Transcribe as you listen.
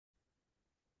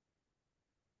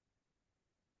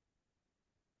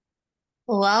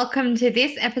Welcome to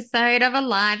this episode of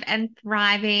Alive and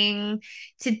Thriving.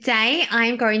 Today,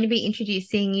 I'm going to be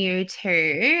introducing you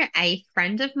to a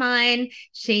friend of mine.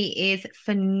 She is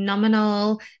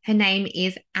phenomenal. Her name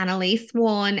is Annelise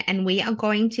Warren, and we are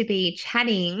going to be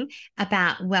chatting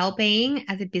about well-being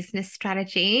as a business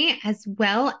strategy, as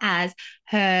well as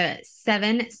her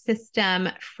 7-system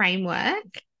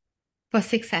framework for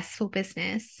successful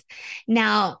business.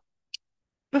 Now,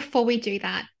 before we do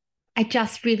that, I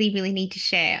just really, really need to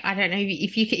share. I don't know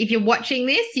if you're watching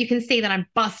this, you can see that I'm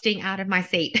busting out of my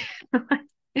seat.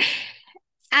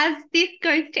 As this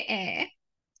goes to air,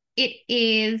 it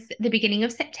is the beginning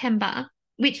of September,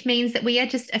 which means that we are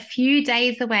just a few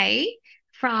days away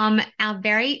from our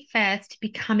very first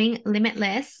Becoming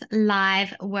Limitless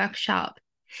live workshop.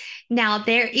 Now,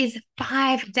 there is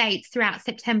 5 dates throughout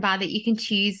September that you can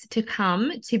choose to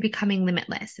come to Becoming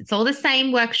Limitless. It's all the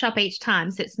same workshop each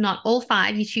time, so it's not all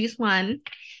 5. You choose one.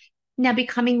 Now,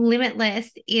 Becoming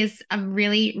Limitless is a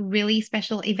really, really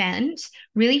special event,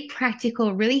 really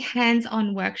practical, really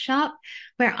hands-on workshop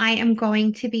where I am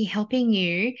going to be helping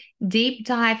you deep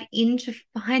dive into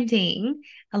finding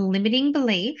a limiting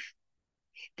belief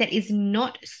that is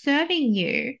not serving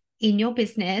you in your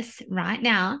business right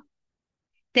now,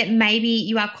 that maybe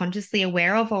you are consciously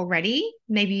aware of already.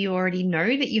 Maybe you already know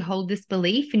that you hold this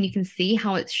belief and you can see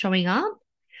how it's showing up.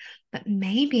 But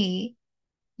maybe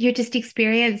you're just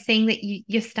experiencing that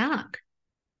you're stuck,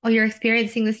 or you're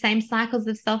experiencing the same cycles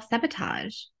of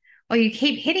self-sabotage, or you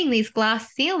keep hitting these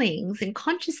glass ceilings and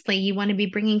consciously you want to be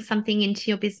bringing something into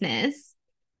your business.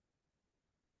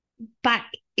 But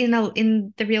in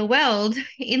the real world,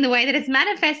 in the way that it's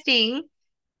manifesting,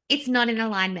 it's not in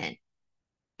alignment.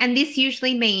 And this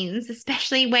usually means,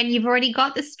 especially when you've already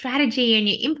got the strategy and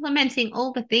you're implementing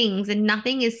all the things and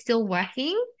nothing is still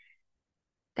working,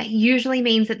 that usually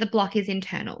means that the block is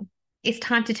internal. It's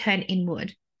time to turn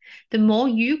inward. The more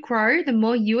you grow, the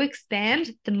more you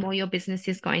expand, the more your business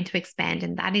is going to expand.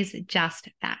 And that is just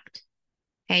fact.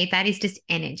 Okay, that is just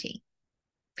energy.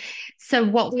 So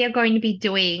what we are going to be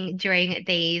doing during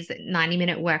these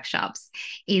 90-minute workshops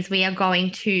is we are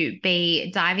going to be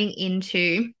diving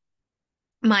into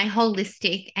my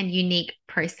holistic and unique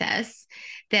process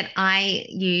that I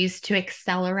use to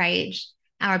accelerate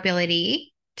our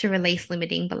ability to release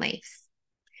limiting beliefs.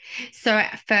 So,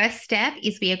 first step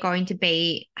is we are going to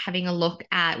be having a look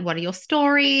at what are your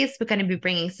stories. We're going to be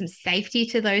bringing some safety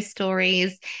to those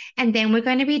stories. And then we're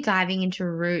going to be diving into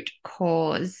root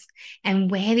cause and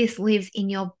where this lives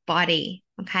in your body.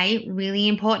 Okay, really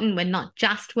important. We're not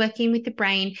just working with the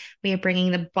brain, we are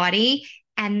bringing the body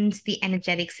and the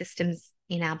energetic systems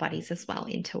in our bodies as well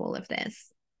into all of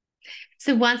this.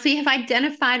 So once we have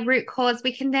identified root cause,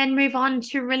 we can then move on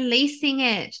to releasing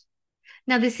it.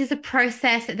 Now, this is a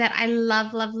process that I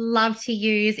love, love, love to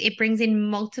use. It brings in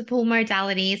multiple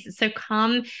modalities. So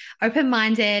come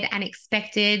open-minded and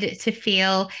expected to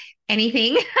feel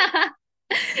anything.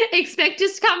 Expect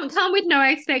just come with no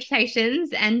expectations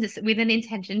and with an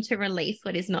intention to release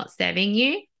what is not serving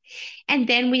you. And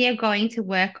then we are going to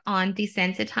work on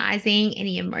desensitizing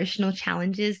any emotional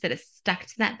challenges that are stuck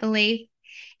to that belief.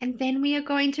 And then we are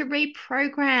going to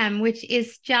reprogram, which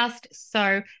is just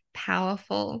so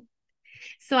powerful.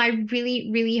 So I really,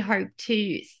 really hope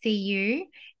to see you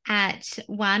at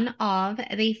one of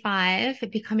the 5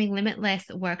 Becoming Limitless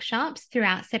workshops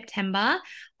throughout September.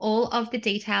 All of the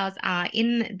details are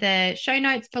in the show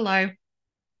notes below.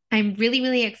 I'm really,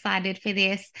 really excited for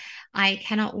this. I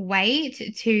cannot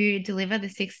wait to deliver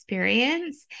this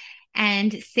experience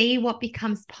and see what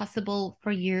becomes possible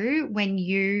for you when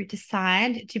you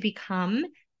decide to become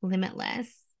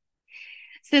limitless.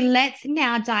 So let's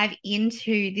now dive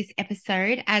into this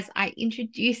episode as I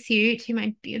introduce you to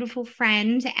my beautiful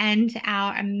friend and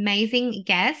our amazing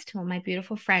guest, or my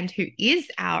beautiful friend who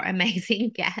is our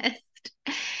amazing guest.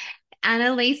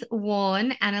 Annelise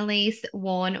Warren. Annelise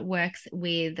Warren works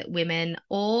with women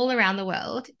all around the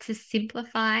world to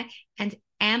simplify and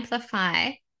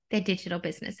amplify their digital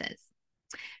businesses.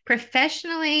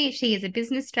 Professionally, she is a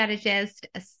business strategist,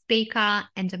 a speaker,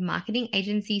 and a marketing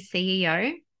agency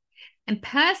CEO. And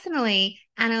personally,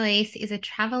 Annelise is a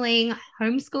traveling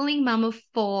homeschooling mum of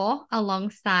 4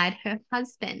 alongside her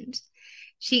husband.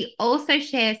 She also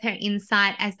shares her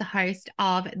insight as the host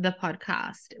of the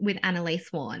podcast with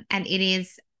Annelise Warren. And it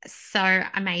is so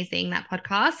amazing, that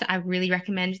podcast. I really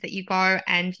recommend that you go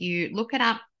and you look it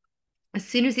up as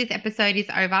soon as this episode is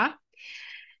over.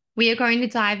 We are going to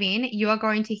dive in. You are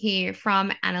going to hear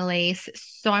from Annelise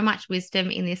so much wisdom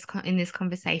in this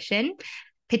conversation.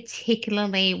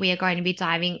 Particularly, we are going to be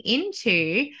diving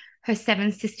into her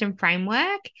 7-system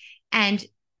framework and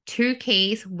two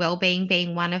keys, well-being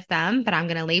being one of them, but I'm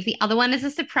going to leave the other one as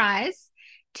a surprise.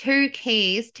 Two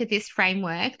keys to this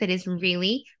framework that is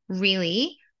really,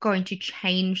 really going to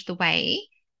change the way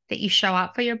that you show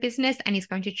up for your business and is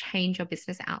going to change your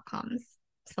business outcomes.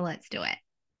 So let's do it.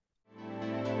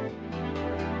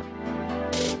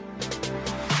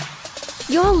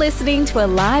 You're listening to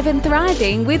Alive and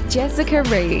Thriving with Jessica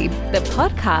Reed, the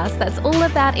podcast that's all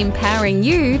about empowering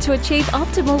you to achieve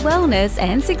optimal wellness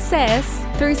and success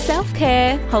through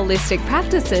self-care, holistic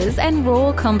practices, and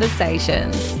raw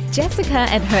conversations. Jessica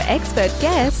and her expert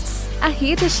guests are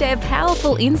here to share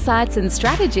powerful insights and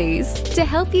strategies to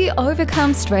help you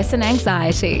overcome stress and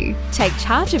anxiety, take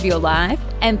charge of your life,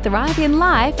 and thrive in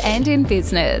life and in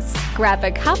business. Grab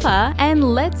a cuppa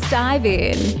and let's dive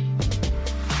in.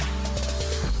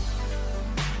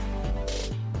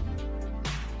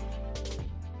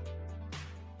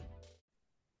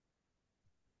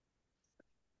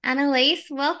 Annelise,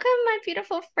 welcome, my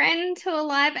beautiful friend, to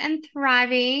Alive and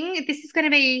Thriving. This is going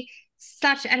to be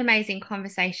such an amazing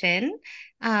conversation.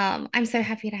 I'm so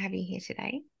happy to have you here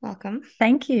today. Welcome.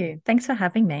 Thank you. Thanks for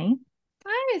having me.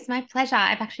 Oh, it's my pleasure.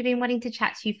 I've actually been wanting to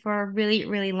chat to you for a really,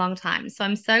 really long time. So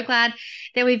I'm so glad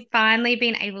that we've finally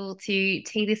been able to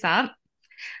tee this up.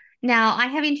 Now, I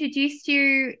have introduced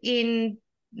you in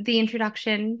the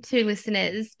introduction to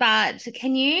listeners, but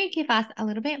can you give us a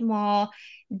little bit more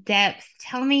depth?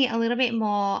 Tell me a little bit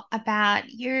more about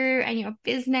you and your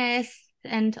business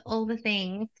and all the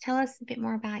things. Tell us a bit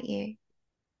more about you.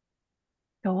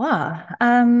 Sure.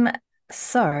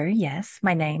 So yes,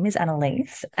 my name is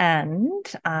Annelise and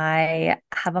I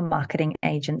have a marketing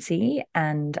agency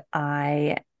and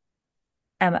I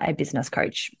am a business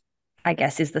coach, I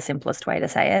guess is the simplest way to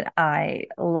say it. I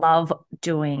love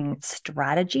doing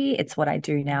strategy. It's what I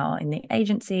do now in the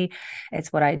agency.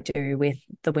 It's what I do with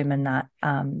the women that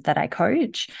I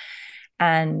coach.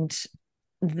 And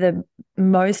the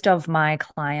most of my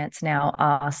clients now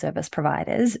are service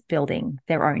providers building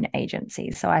their own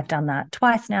agencies. So I've done that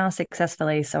twice now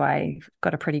successfully. So I've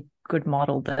got a pretty good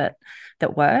model that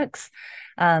works.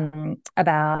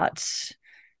 About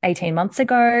 18 months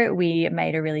ago, we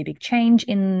made a really big change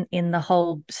in the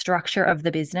whole structure of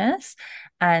the business.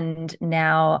 And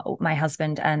now my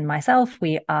husband and myself,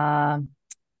 we are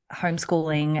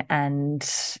homeschooling and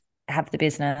have the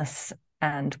business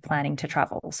and planning to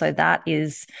travel. So that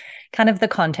is kind of the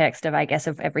context of, I guess,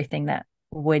 of everything that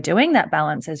we're doing. That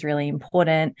balance is really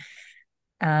important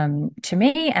to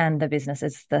me. And the business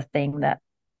is the thing that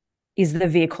is the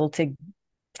vehicle to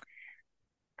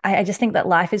I just think that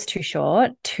life is too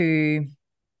short to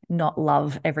not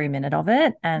love every minute of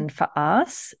it. And for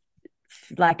us,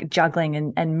 like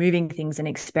juggling and moving things and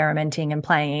experimenting and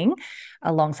playing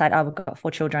alongside, we've got 4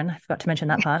 children. I forgot to mention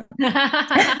that part. Yeah,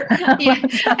 I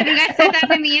think I said that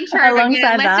in the intro, but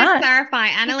yeah, let's just clarify.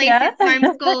 Annelise is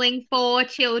homeschooling 4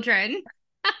 children.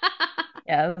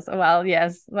 Yes. Well,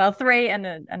 3 and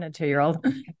a 2-year-old,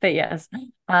 but yes.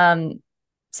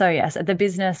 So yes, the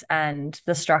business and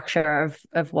the structure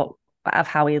of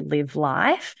how we live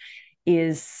life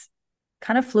is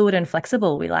kind of fluid and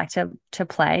flexible. We like to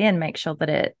play and make sure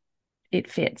that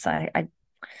it fits.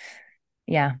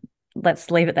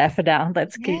 Let's leave it there for now.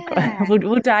 Let's keep going.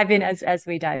 We'll dive in as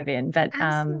we dive in. But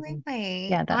absolutely.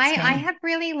 That's I have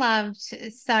really loved.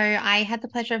 So I had the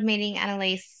pleasure of meeting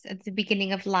Annelise at the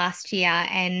beginning of last year,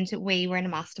 and we were in a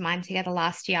mastermind together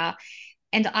last year.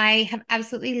 And I have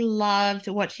absolutely loved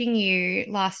watching you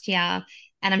last year,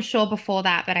 and I'm sure before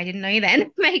that, but I didn't know you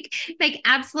then, make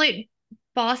absolute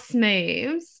boss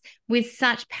moves with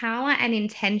such power and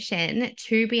intention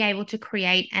to be able to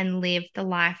create and live the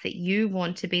life that you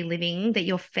want to be living, that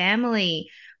your family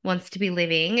wants to be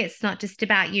living. It's not just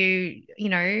about you,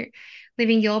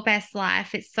 living your best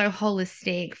life. It's so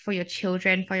holistic for your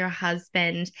children, for your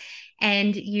husband.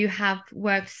 And you have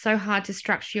worked so hard to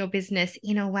structure your business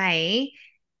in a way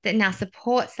that now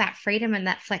supports that freedom and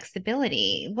that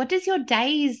flexibility. What do your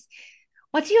days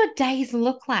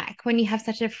look like when you have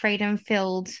such a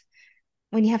freedom-filled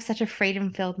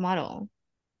model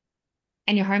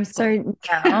and you're homeschooling?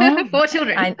 So now 4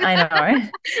 children. I know. I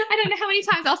don't know how many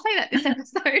times I'll say that this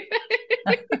episode.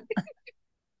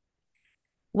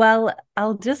 Well,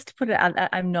 I'll just put it out.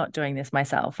 I'm not doing this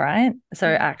myself, right? So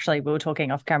actually, we were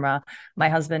talking off camera. My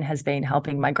husband has been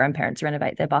helping my grandparents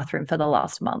renovate their bathroom for the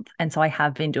last month. And so I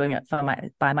have been doing it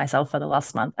by myself for the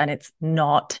last month. And it's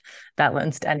not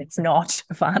balanced and it's not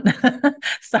fun.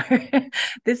 So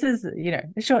this is,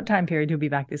 a short time period. He'll be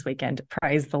back this weekend.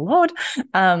 Praise the Lord.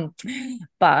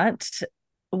 But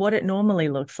what it normally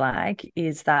looks like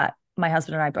is that my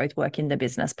husband and I both work in the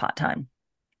business part-time.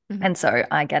 And so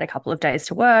I get a couple of days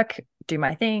to work, do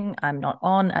my thing. I'm not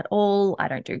on at all. I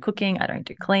don't do cooking. I don't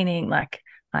do cleaning. Like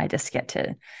I just get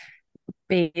to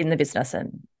be in the business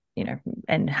and,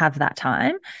 and have that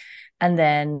time. And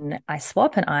then I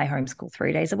swap and I homeschool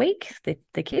 3 days a week,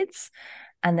 the kids.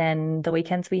 And then the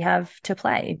weekends we have to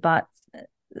play. But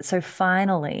so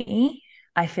finally,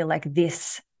 I feel like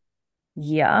this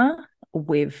year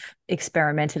we've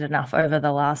experimented enough over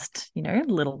the last,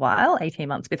 little while, 18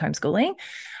 months with homeschooling,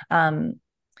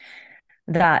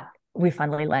 that we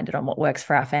finally landed on what works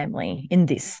for our family in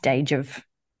this stage of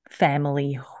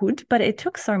familyhood. But it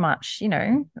took so much,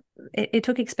 it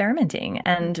took experimenting.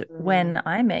 And when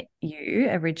I met you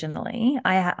originally,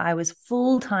 I was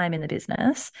full-time in the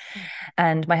business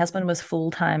and my husband was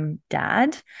full-time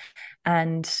dad.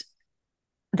 And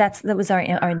that was our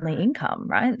only income,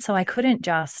 right? So I couldn't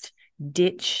just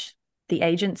ditch the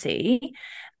agency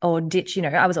or ditch,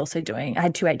 I was also I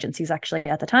had 2 agencies actually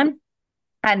at the time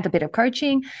and a bit of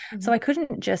coaching. So I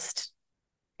couldn't just,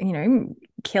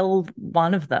 kill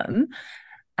one of them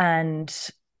and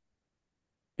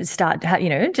start,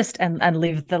 just and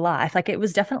live the life. Like it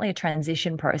was definitely a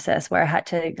transition process where I had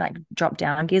to like drop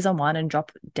down gears on one and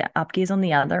drop up gears on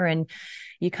the other. And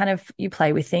you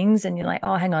play with things and you're like,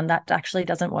 oh, hang on, that actually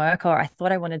doesn't work. Or I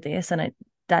thought I wanted this and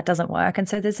that doesn't work. And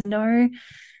so there's no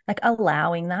like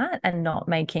allowing that and not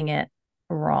making it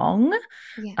wrong.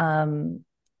 Yeah.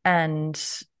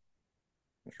 And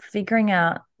figuring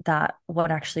out that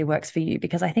what actually works for you,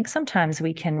 because I think sometimes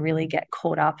we can really get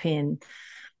caught up in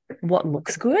what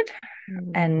looks good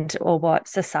and or what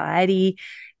society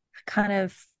kind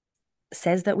of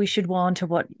says that we should want, or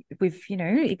what we've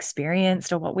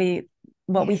experienced, or what we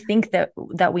think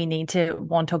that we need to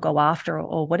want or go after,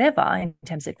 or whatever, in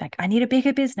terms of like I need a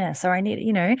bigger business or I need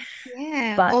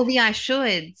Yeah, but all the I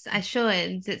shoulds.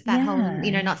 It's that whole,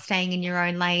 yeah not staying in your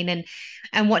own lane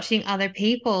and watching other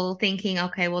people thinking,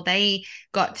 okay, well, they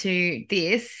got to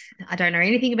this. I don't know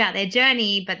anything about their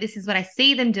journey, but this is what I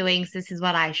see them doing, so this is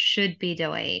what I should be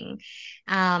doing.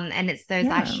 And it's those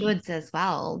I yeah shoulds as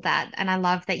well and I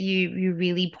love that you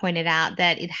really pointed out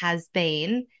that it has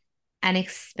been an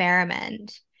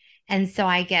experiment. And so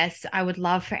I guess I would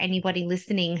love for anybody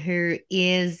listening who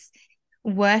is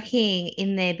working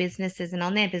in their businesses and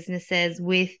on their businesses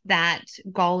with that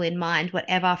goal in mind,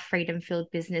 whatever freedom filled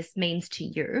business means to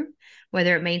you,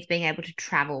 whether it means being able to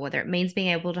travel, whether it means being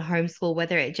able to homeschool,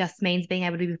 whether it just means being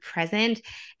able to be present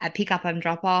at pick up and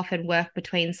drop off and work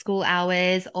between school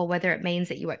hours, or whether it means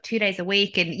that you work 2 days a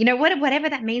week and, whatever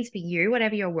that means for you,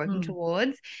 whatever you're working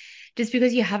towards, just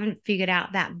because you haven't figured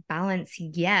out that balance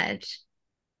yet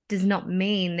does not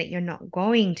mean that you're not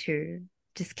going to.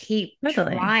 Just keep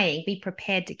totally trying, be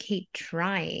prepared to keep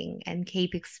trying and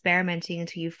keep experimenting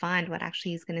until you find what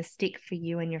actually is going to stick for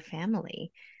you and your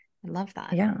family. I love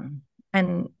that.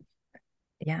 and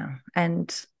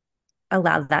and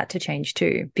allow that to change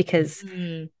too, because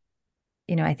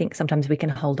I think sometimes we can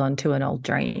hold on to an old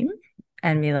dream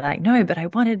and be like, no, but I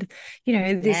wanted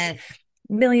this Yes.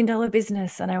 $1 million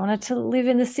business and I wanted to live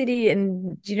in the city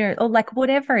and or like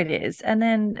whatever it is. And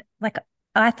then like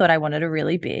I thought I wanted a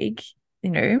really big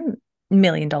 $1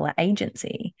 million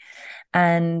agency.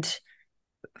 And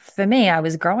for me, I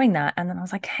was growing that. And then I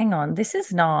was like, hang on, this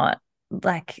is not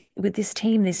like with this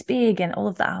team this big and all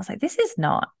of that. I was like, this is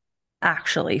not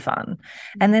actually fun.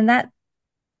 And then that,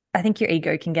 I think your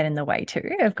ego can get in the way too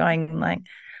of going like,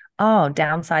 oh,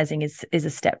 downsizing is a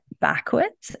step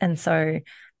backwards. And so,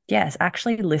 yes,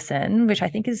 actually listen, which I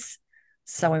think is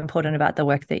so important about the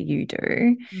work that you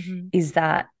do, is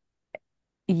that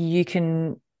you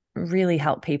can really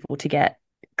help people to get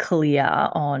clear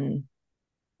on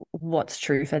what's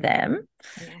true for them,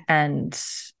 and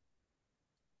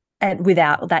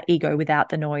without that ego, without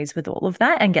the noise, with all of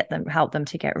that, and help them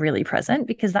to get really present,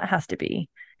 because that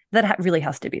really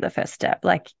has to be the first step.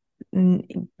 Like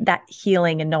that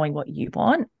healing and knowing what you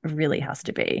want really has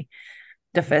to be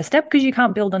the first step, because you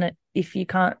can't build on it if you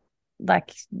can't,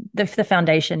 like the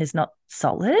foundation is not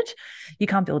solid. You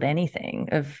can't build anything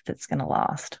that's going to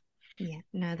last. Yeah,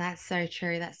 no, that's so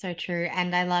true. That's so true.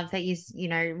 And I love that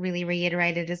really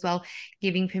reiterated as well,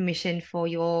 giving permission for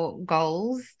your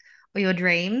goals or your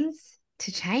dreams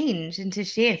to change and to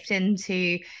shift and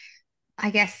to,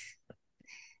 I guess,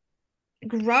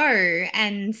 grow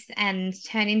and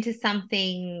turn into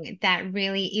something that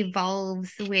really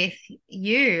evolves with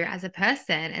you as a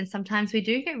person. And sometimes we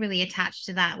do get really attached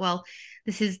to that. Well,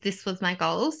 this was my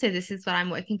goal, so this is what I'm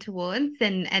working towards,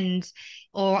 and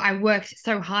or I worked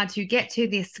so hard to get to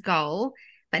this goal,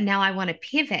 but now I want to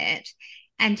pivot.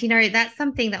 And, that's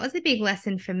something that was a big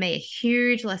lesson for me, a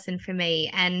huge lesson for me.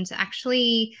 And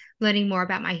actually learning more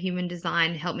about my human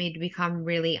design helped me to become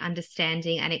really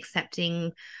understanding and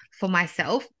accepting for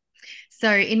myself.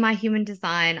 So in my human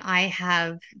design, I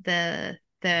have the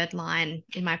third line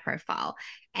in my profile.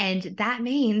 And that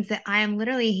means that I am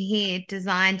literally here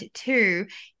designed to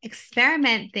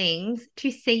experiment things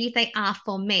to see if they are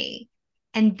for me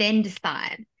and then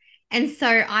decide. And so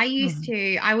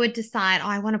I would decide, oh,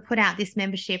 I want to put out this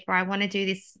membership, or I want to do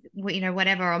this,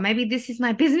 whatever, or maybe this is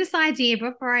my business idea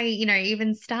before I,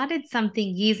 even started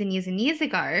something years and years and years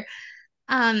ago.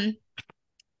 Um,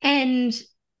 and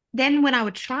then when I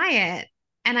would try it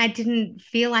and I didn't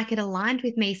feel like it aligned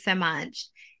with me so much,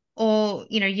 or,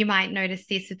 you might notice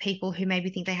this with people who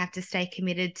maybe think they have to stay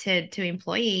committed to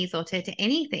employees or to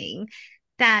anything,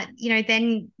 that,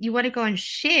 then you want to go and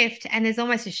shift and there's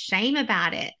almost a shame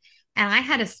about it. And I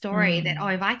had a story that, oh,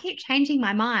 Mm. if I keep changing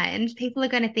my mind, people are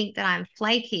going to think that I'm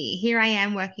flaky. Here I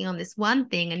am working on this one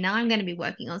thing, and now I'm going to be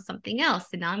working on something else.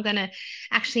 And now I'm going to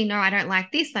actually, no, I don't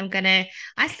like this.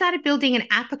 I started building an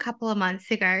app a couple of months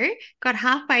ago, got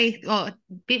halfway or a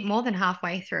bit more than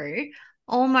halfway through,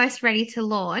 almost ready to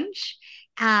launch.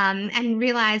 And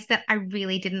realized that I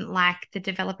really didn't like the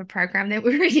developer program that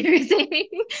we were using.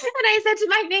 And I said to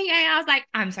my VA, I was like,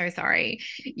 I'm so sorry.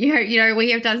 We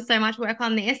have done so much work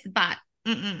on this, but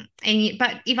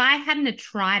but if I hadn't have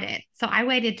tried it, so I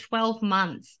waited 12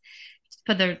 months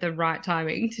for the right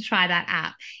timing to try that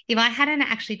app. If I hadn't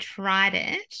actually tried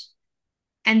it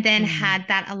and then Mm. had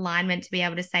that alignment to be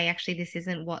able to say, actually, this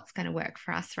isn't what's going to work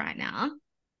for us right now,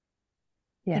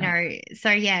 Yeah. so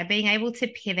yeah, being able to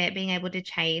pivot, being able to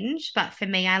change. But for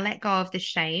me, I let go of the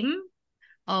shame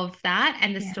of that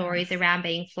and the stories Yes. around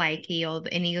being flaky or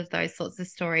any of those sorts of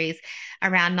stories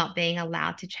around not being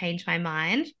allowed to change my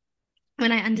mind.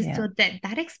 When I Yeah. understood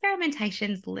that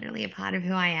experimentation is literally a part of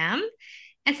who I am.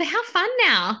 And so how fun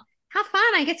now. How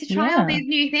fun. I get to try all Yeah. these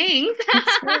new things.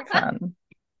 It's very fun.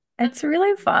 It's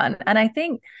really fun. And I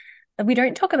think we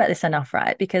don't talk about this enough,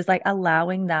 right? Because like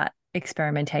allowing that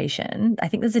experimentation, I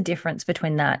think there's a difference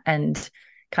between that and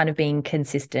kind of being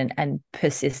consistent and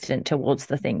persistent towards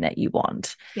the thing that you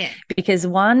want. Yes. Because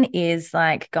one is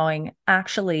like going,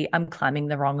 actually, I'm climbing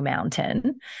the wrong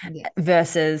mountain, Yes.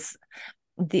 versus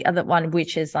the other one,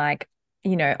 which is like,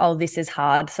 oh, this is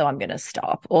hard, so I'm going to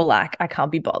stop, or like, I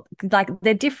can't be bothered. Like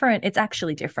they're different. It's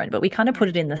actually different, but we kind of Yeah. put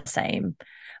it in the same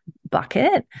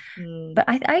bucket. Mm. But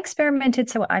I experimented.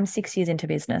 So I'm 6 years into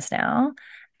business now.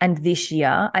 And this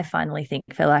year, I finally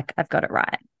feel like I've got it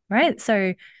right. Right.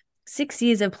 So 6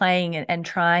 years of playing and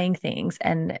trying things.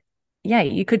 And yeah,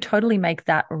 you could totally make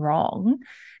that wrong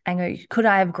and go, could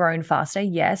I have grown faster?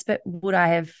 Yes. But would I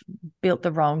have built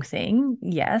the wrong thing?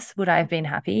 Yes. Would I have been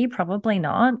happy? Probably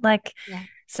not. Like, Yeah.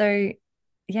 so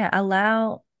yeah,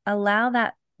 allow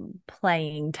that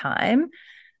playing time.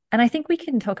 And I think we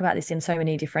can talk about this in so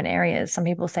many different areas. Some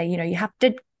people say, you have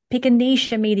to pick a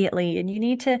niche immediately and you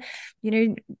need to,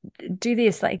 do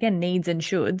this, like again, needs and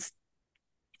shoulds.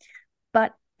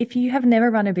 But if you have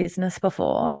never run a business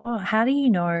before, how do you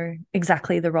know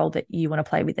exactly the role that you want to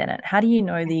play within it? How do you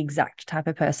know the exact type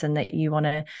of person that you want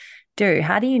to do?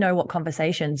 How do you know what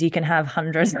conversations you can have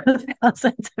hundreds of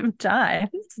thousands of times?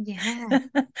 Yeah.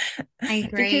 I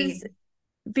because agree.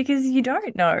 because you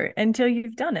don't know until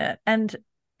you've done it. And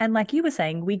like you were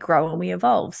saying, we grow and we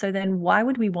evolve. So then why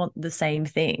would we want the same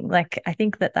thing? Like I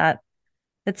think that's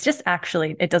just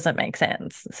actually, it doesn't make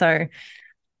sense. So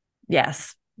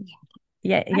yes. Yeah.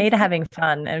 Yeah, yeah, to having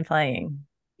fun and playing.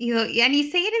 And you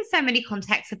see it in so many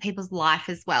contexts of people's life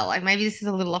as well. Like maybe this is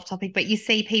a little off topic, but you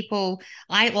see people,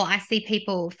 I see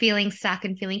people feeling stuck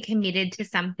and feeling committed to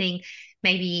something,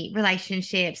 maybe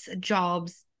relationships,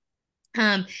 jobs,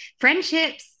 um,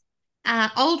 friendships,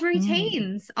 old Mm.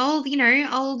 routines,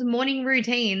 old morning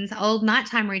routines, old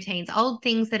nighttime routines, old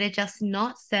things that are just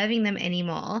not serving them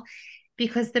anymore,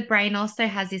 because the brain also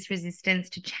has this resistance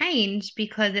to change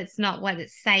because it's not what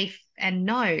it's safe and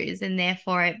knows, and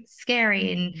therefore it's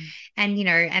scary Mm.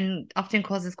 and often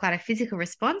causes quite a physical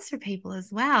response for people as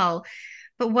well.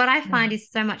 But what I find Yeah.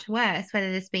 is so much worse,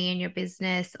 whether this be in your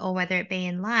business or whether it be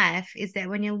in life, is that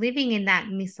when you're living in that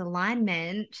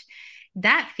misalignment,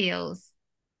 that feels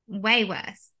way,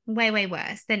 way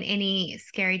worse than any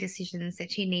scary decisions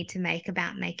that you need to make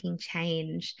about making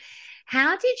change.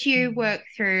 How did you Mm. work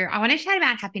through? I want to chat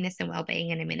about happiness and well-being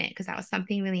in a minute because that was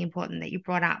something really important that you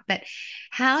brought up. But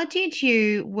how did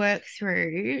you work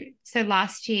through? So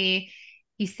last year,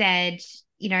 you said,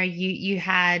 you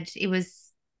had it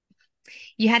was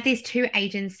you had these two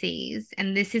agencies,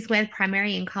 and this is where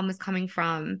primary income was coming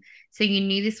from. So you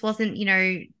knew this wasn't,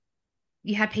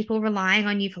 you had people relying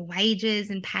on you for wages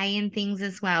and pay and things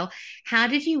as well. How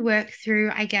did you work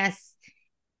through, I guess,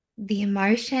 the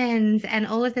emotions and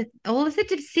all of the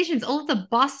decisions, all of the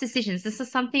boss decisions? This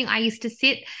is something I used to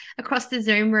sit across the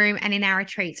Zoom room and in our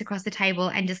retreats across the table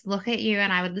and just look at you,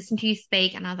 and I would listen to you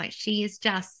speak, and I was like, she is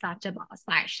just such a boss.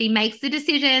 Like, she makes the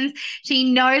decisions,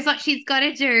 she knows what she's got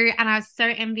to do, and I was so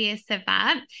envious of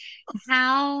that.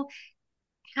 How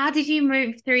how did you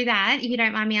move through that, if you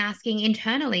don't mind me asking,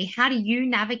 internally? How do you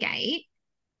navigate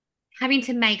having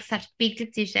to make such big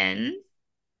decisions,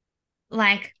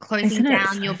 like closing Isn't it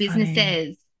down your so funny?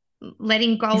 businesses,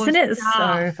 letting go of Isn't it staff?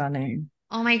 so funny?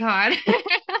 Oh my God.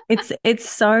 It's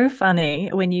so funny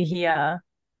when you hear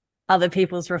other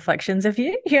people's reflections of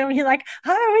you. You know, you're like, I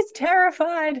was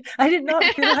terrified. I did not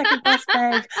feel like a boss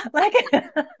babe. Like,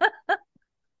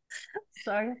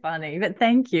 so funny. But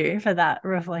thank you for that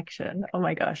reflection. Oh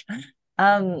my gosh.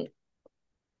 Um,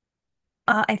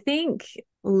 I think,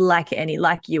 like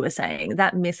you were saying,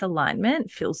 that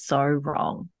misalignment feels so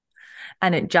wrong,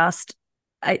 and it just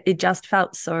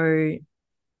felt so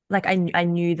like I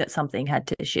knew that something had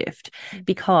to shift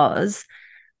because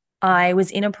I was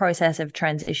in a process of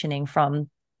transitioning from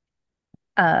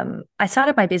I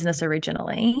started my business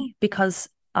originally because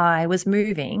I was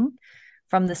moving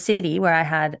from the city where I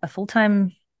had a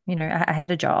full-time, I had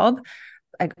a job,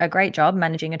 a great job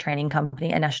managing a training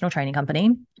company, a national training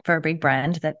company for a big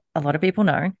brand that a lot of people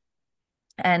know.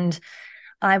 And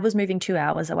I was moving 2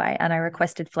 hours away and I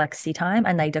requested flexi time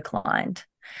and they declined.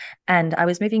 And I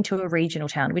was moving to a regional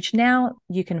town, which now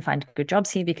you can find good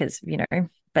jobs here because,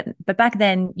 but back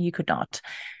then you could not.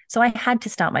 So I had to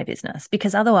start my business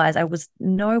because otherwise I was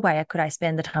no way could I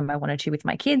spend the time I wanted to with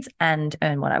my kids and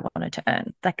earn what I wanted to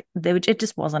earn. Like it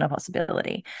just wasn't a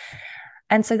possibility.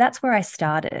 And so that's where I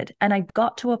started. And I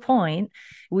got to a point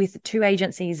with two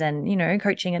agencies and,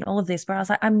 coaching and all of this where I was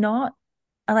like,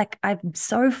 I'm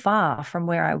so far from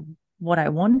what I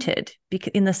wanted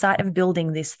because in the sight of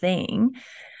building this thing.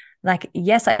 Like,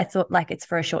 yes, I thought like it's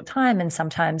for a short time. And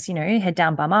sometimes, head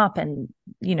down, bum up, and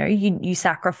you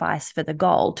sacrifice for the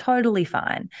goal. Totally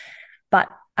fine. But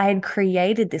I had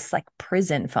created this like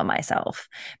prison for myself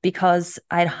because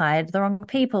I'd hired the wrong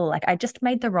people. Like I just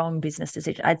made the wrong business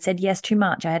decision. I'd said yes too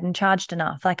much. I hadn't charged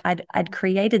enough. Like I'd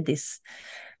created this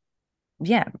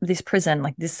prison.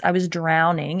 Like this, I was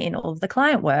drowning in all of the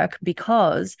client work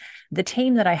because the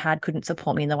team that I had couldn't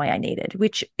support me in the way I needed,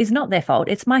 which is not their fault.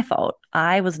 It's my fault.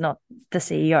 I was not the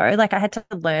CEO. Like I had to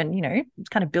learn,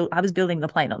 kind of I was building the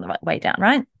plane on the way down,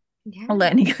 right? Yeah.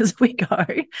 Learning as we go.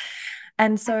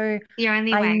 And so The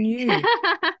only I way. knew,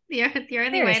 The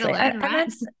only way to seriously, learn, and right?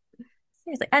 that's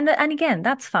seriously, and again,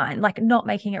 that's fine. Like not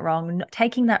making it wrong,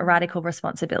 taking that radical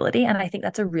responsibility, and I think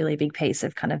that's a really big piece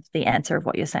of kind of the answer of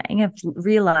what you're saying, of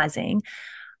realizing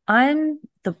I'm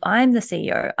the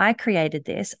CEO. I created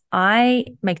this. I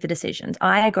make the decisions.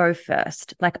 I go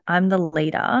first. Like I'm the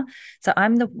leader. So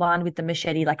I'm the one with the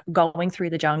machete, like going through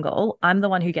the jungle. I'm the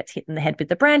one who gets hit in the head with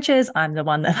the branches. I'm the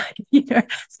one that,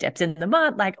 like, steps in the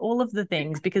mud, like all of the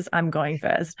things because I'm going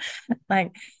first.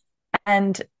 Like,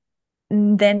 and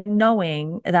then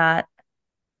knowing that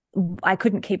I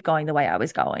couldn't keep going the way I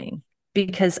was going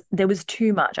because there was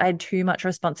too much. I had too much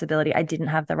responsibility. I didn't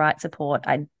have the right support.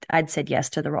 I'd said yes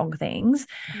to the wrong things.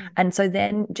 Yeah. And so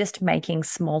then just making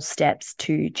small steps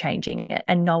to changing it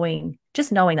and knowing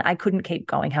that I couldn't keep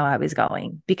going how I was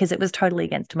going because it was totally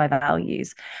against my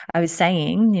values. I was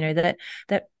saying,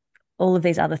 that all of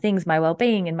these other things, my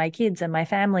well-being and my kids and my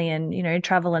family and,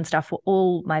 travel and stuff were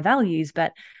all my values,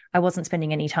 but I wasn't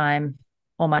spending any time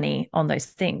or money on those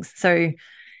things. So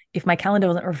if my calendar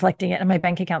wasn't reflecting it and my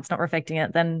bank account's not reflecting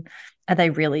it, then are they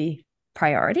really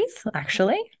priorities?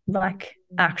 Actually, like,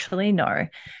 actually, no.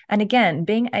 And again,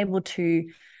 being able to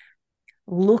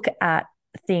look at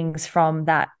things from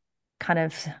that kind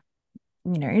of,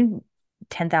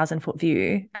 10,000-foot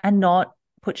view and not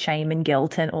put shame and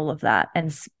guilt and all of that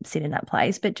and sit in that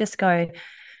place, but just go,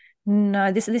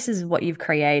 no, this is what you've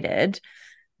created,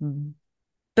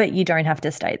 but you don't have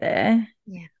to stay there.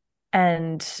 Yeah.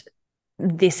 And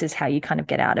this is how you kind of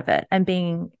get out of it. And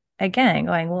being, again,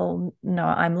 going, well, no,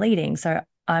 I'm leading. So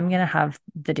I'm going to have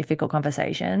the difficult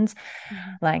conversations.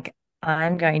 Mhm. Like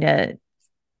I'm going to,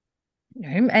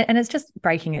 and it's just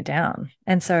breaking it down.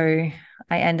 And so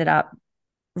I ended up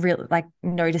really like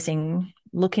noticing,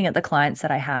 looking at the clients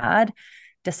that I had,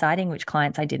 deciding which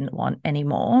clients I didn't want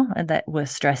anymore and that were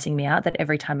stressing me out, that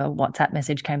every time a WhatsApp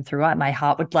message came through, my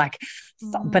heart would like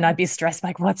thump and I'd be stressed,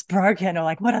 like what's broken or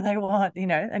like, what do they want,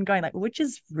 and going like, which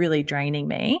is really draining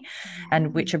me Yeah.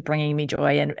 and which are bringing me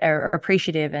joy and are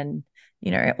appreciative and,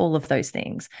 all of those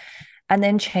things. and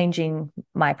then changing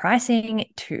my pricing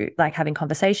to like having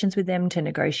conversations with them to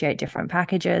negotiate different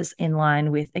packages in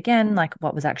line with, again, like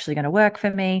what was actually going to work for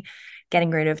me,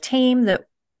 getting rid of team that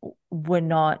were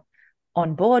not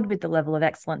on board with the level of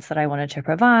excellence that I wanted to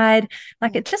provide.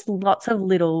 Like Yeah. it's just lots of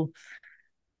little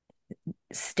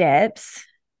steps,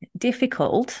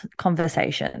 difficult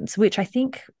conversations, which I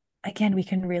think, again, we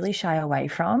can really shy away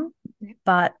from, Yeah.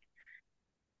 but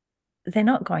they're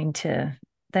not going to,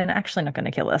 they're actually not going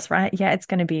to kill us, right? Yeah, it's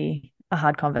going to be a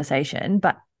hard conversation,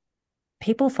 but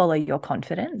people follow your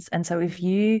confidence. And so if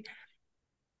you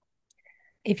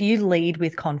lead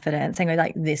with confidence and go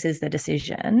like, this is the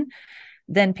decision,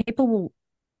 then people will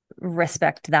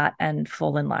respect that and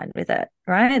fall in line with it,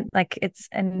 right? Like it's,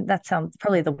 and that sounds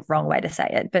probably the wrong way to say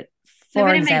it, but No, for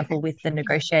but it makes example, sense. with the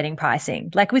negotiating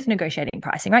pricing, like with negotiating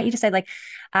pricing, right? You just say like,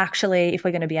 actually, if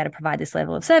we're going to be able to provide this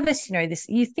level of service, this,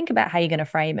 you think about how you're going to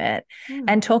frame it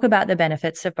and Mm. talk about the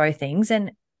benefits of both things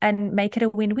and make it a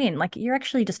win-win. Like you're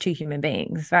actually just two human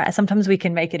beings, right? Sometimes we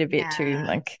can make it a bit too Yeah.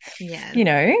 like, Yes. you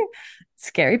know,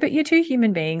 scary, but you're two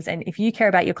human beings. And if you care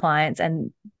about your clients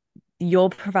and you're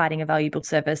providing a valuable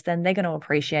service, then they're going to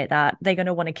appreciate that. They're going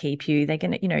to want to keep you. They're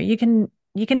going to,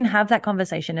 you can have that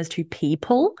conversation as two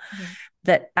people Yeah.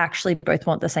 that actually both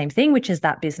want the same thing, which is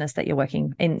that business that you're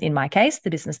working in my case,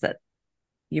 the business that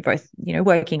you're both,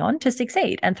 working on to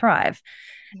succeed and thrive.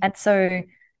 Yeah. And so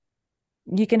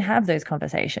you can have those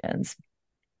conversations.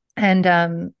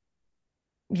 And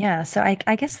yeah, so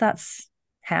I guess that's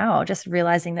how, just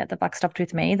realizing that the buck stopped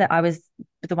with me, that I was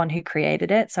the one who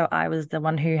created it. So I was the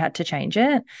one who had to change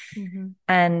it, Mm-hmm.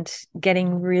 and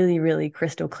getting really, really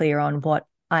crystal clear on what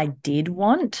I did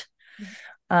want,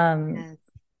 Yeah. um, Yes.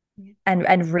 Yeah.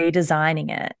 and redesigning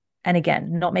it. And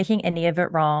again, not making any of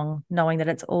it wrong, knowing that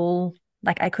it's all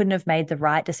like I couldn't have made the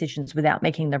right decisions without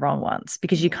making the wrong ones,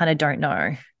 because you Yeah. kind of don't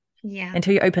know Yeah.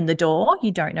 until you open the door.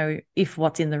 You don't know if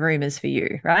what's in the room is for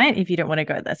you, right? If you don't want to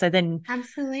go there. So then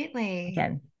Absolutely.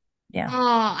 again, yeah.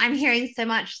 Oh, I'm hearing so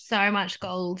much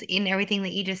gold in everything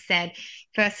that you just said.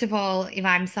 First of all, if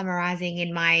I'm summarizing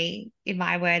in my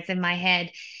words in my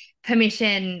head,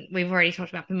 permission, we've already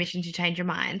talked about permission to change your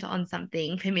mind on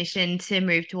something, permission to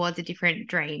move towards a different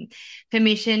dream,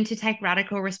 permission to take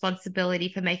radical responsibility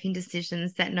for making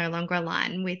decisions that no longer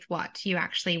align with what you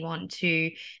actually want to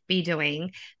be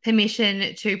doing,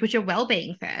 permission to put your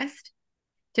well-being first,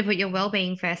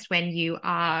 when you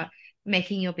are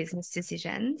making your business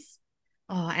decisions.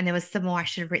 Oh, and there was some more. I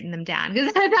should have written them down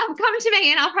because they'll come to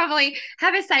me and I'll probably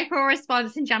have a sacral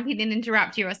response and jump in and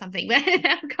interrupt you or something, but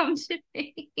they'll come to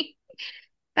me.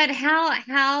 But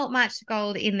how much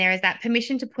gold in there is that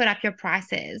permission to put up your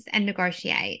prices and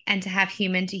negotiate and to have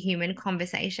human to human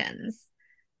conversations,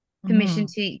 permission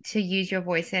Mm-hmm. to use your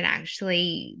voice and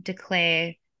actually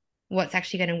declare what's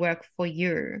actually going to work for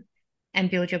you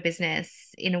and build your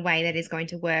business in a way that is going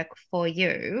to work for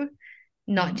you,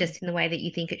 not Mm-hmm. just in the way that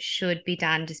you think it should be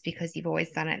done just because you've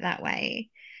always done it that way.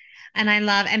 And I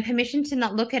love, and permission to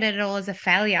not look at it all as a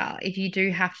failure if you do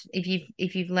have,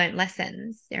 if you've learned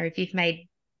lessons, or if you've made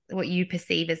what you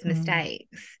perceive as Mm-hmm.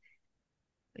 mistakes,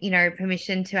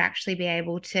 permission to actually be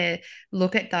able to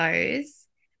look at those.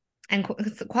 And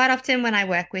quite often when I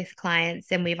work with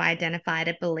clients and we've identified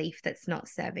a belief that's not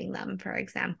serving them, for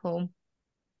example,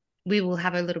 we will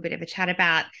have a little bit of a chat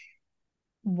about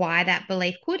why that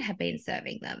belief could have been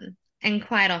serving them. And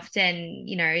quite often,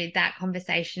 that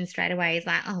conversation straight away is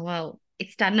like, oh, well,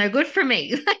 it's done no good for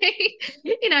me.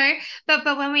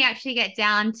 But when we actually get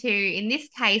down to, in this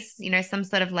case, some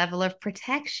sort of level of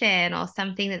protection or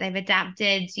something that they've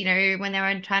adapted, when they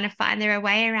were trying to find their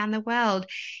way around the world,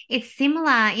 it's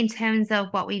similar in terms of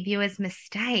what we view as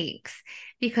mistakes.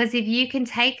 Because if you can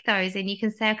take those and you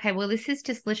can say, okay, well, this is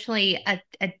just literally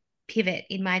a pivot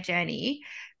in my journey,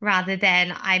 rather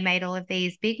than I made all of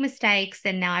these big mistakes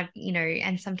and now I've,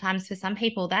 and sometimes for some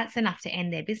people that's enough to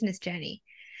end their business journey.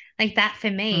 Like that for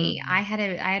me, Mm-hmm. I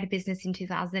had a business in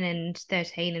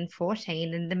 2013 and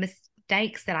 14, and the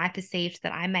mistakes that I perceived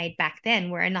that I made back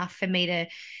then were enough for me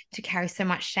to carry so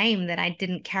much shame that I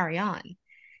didn't carry on.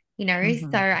 So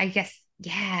Mm-hmm. I guess,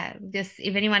 yeah, just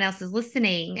if anyone else is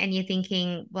listening and you're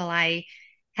thinking, well, I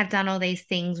have done all these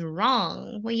things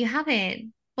wrong. Well, you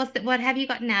haven't. What have you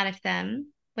gotten out of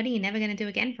them? What are you never going to do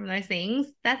again from those things?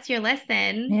 That's your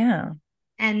lesson. Yeah.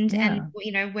 And Yeah.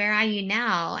 where are you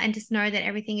now? And just know that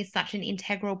everything is such an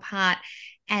integral part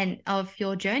and of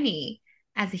your journey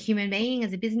as a human being,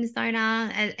 as a business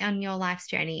owner, on your life's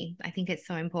journey. I think it's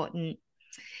so important.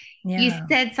 You Yeah.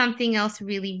 said something else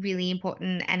really, really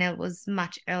important, and it was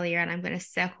much earlier, and I'm going to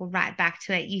circle right back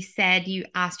to it. You said you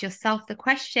asked yourself the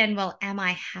question, well, am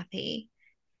I happy?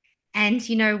 And,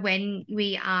 when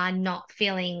we are not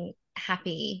feeling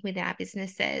happy with our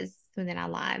businesses, within our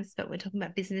lives, but we're talking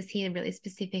about business here really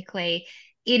specifically,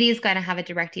 it is going to have a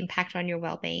direct impact on your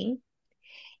well-being.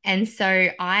 And so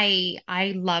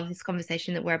I love this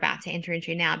conversation that we're about to enter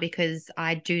into now, because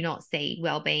I do not see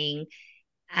well-being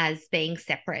as being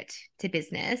separate to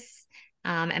business.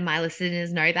 And my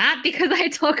listeners know that, because I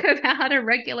talk about a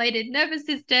regulated nervous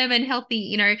system and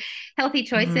healthy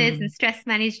choices and stress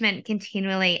management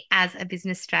continually as a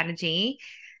business strategy.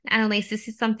 Annelise, this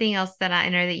is something else that I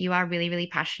know that you are really, really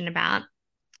passionate about.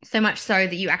 So much so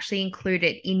that you actually include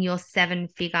it in your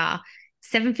seven-step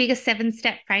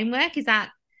framework. Is that,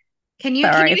 can Sorry, you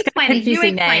it's got a explain it? You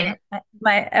confusing explain name.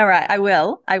 it. All right, I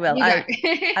will. You I will go.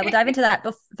 dive into that.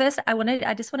 But first,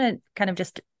 I just want to kind of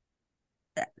just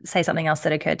say something else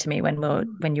that occurred to me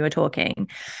when you were talking.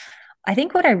 I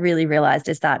think what I really realized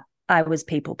is that I was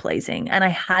people pleasing, and I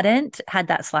hadn't had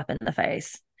that slap in the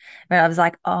face. Where I was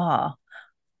like,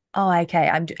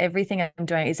 okay. Everything I'm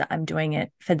doing is I'm doing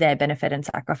it for their benefit and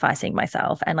sacrificing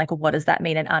myself. And like, what does that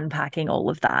mean? And unpacking all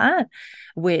of that,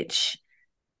 which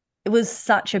it was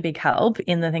such a big help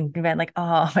in the thinking about like,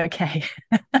 okay.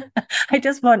 I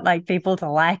just want like people to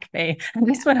like me. I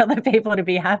just want other people to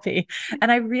be happy.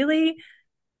 And I really,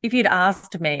 if you'd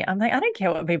asked me, I'm like, I don't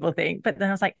care what people think. But then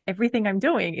I was like, everything I'm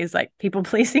doing is like people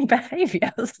pleasing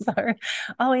behavior.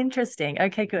 So, interesting.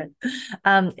 Okay, good.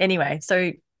 Anyway,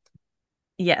 so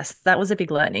yes, that was a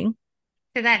big learning.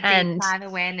 So that deep And dive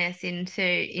awareness into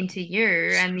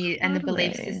you and the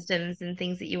belief totally, systems and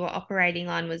things that you were operating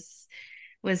on was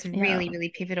yeah. really, really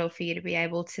pivotal for you to be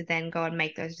able to then go and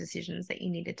make those decisions that you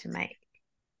needed to make.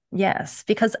 Yes,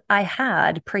 because I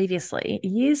had previously,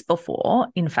 years before,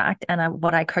 in fact, and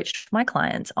what I coached my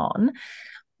clients on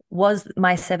was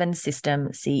my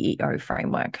 7-system CEO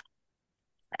framework.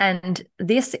 And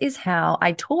this is how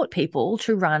I taught people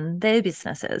to run their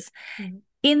businesses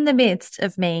in the midst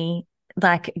of me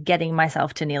like getting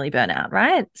myself to nearly burnout,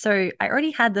 right? So I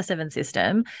already had the 7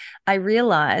 system. I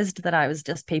realized that I was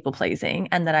just people pleasing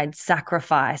and that I was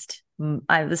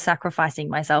sacrificing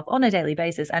myself on a daily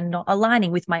basis and not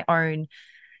aligning with my own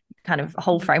kind of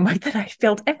whole framework that I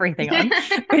built everything on.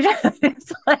 Which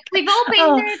is like, We've all been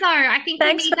oh, there though. I think we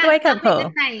thanks need for the that wake up slap in the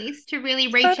call. face to really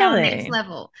reach our next Totally.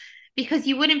 level, because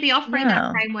you wouldn't be offering that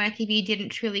Yeah. framework if you didn't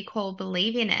truly core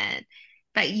believe in it.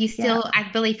 But you Yeah. still, I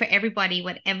believe for everybody,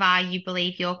 whatever you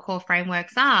believe your core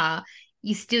frameworks are,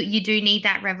 you do need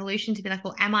that revolution to be like,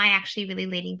 well, am I actually really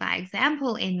leading by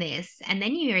example in this? And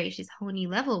then you reach this whole new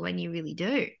level when you really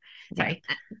do. Yeah. Sorry,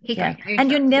 keep Yeah. going. I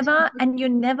And interrupted. you're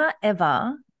never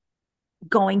ever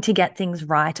going to get things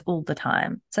right all the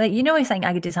time. So you're saying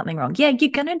I could do something wrong. Yeah, you're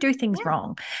going to do things Yeah,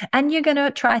 wrong, and you're going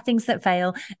to try things that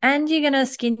fail, and you're going to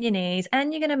skin your knees,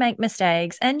 and you're going to make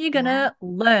mistakes, and you're going yeah, to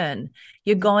learn.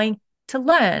 You're yeah, going to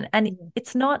learn, and yeah,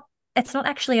 it's not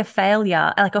actually a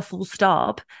failure, like a full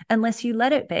stop, unless you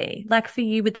let it be. Like for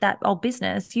you with that old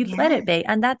business, you'd let yeah, it be,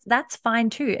 and that's fine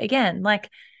too. Again, like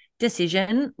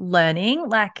decision, learning,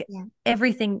 like yeah,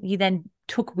 everything you then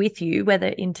took with you, whether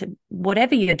into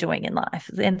whatever you're doing in life.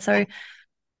 And yeah. so,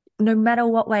 no matter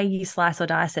what way you slice or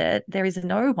dice it, there is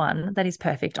no one that is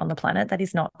perfect on the planet that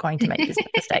is not going to make business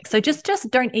mistakes. So just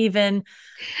don't even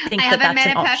I think that haven't that's met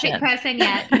an a perfect option. person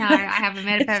yet. No, I haven't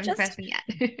met a it's perfect just person yet.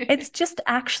 it's just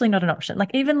actually not an option.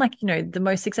 Like even like the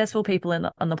most successful people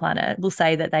on the planet will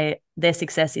say that their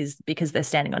success is because they're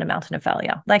standing on a mountain of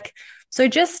failure. Like so,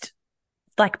 just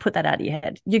like put that out of your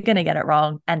head. You're going to get it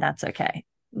wrong, and that's okay.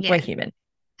 We're Yes, human.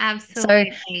 So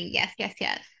absolutely. Yes, yes,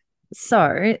 yes.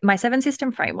 So, my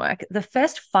 7-system framework, the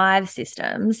first 5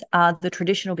 systems are the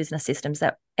traditional business systems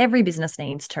that every business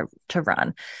needs to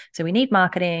run. So, we need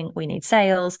marketing, we need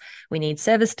sales, we need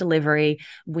service delivery,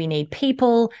 we need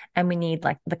people, and we need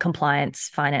like the compliance,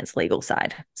 finance, legal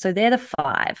side. So, they're the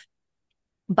 5.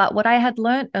 But what I had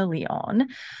learned early on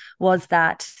was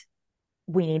that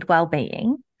we need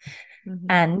well-being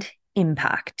Mm-hmm. and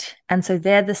impact. And so,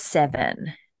 they're the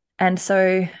 7. And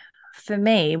so, for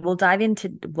me, we'll dive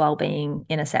into well-being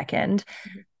in a second.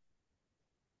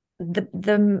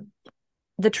 The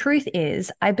truth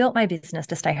is I built my business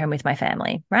to stay home with my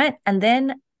family, right? And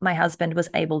then my husband was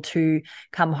able to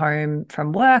come home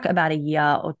from work about a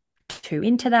year or 2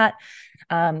 into that.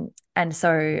 And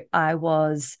so I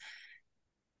was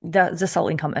the sole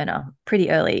income earner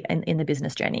pretty early in the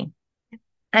business journey.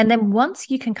 And then once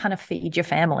you can kind of feed your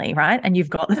family, right? And you've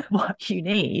got what you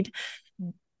need,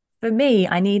 for me,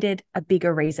 I needed a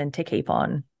bigger reason to keep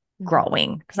on Mm-hmm.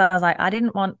 growing because I was like, I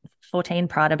didn't want 14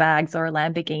 Prada bags or a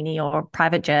Lamborghini or a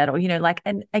private jet or, like,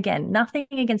 and again, nothing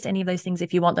against any of those things.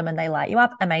 If you want them and they light you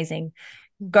up, amazing,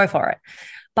 go for it.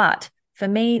 But for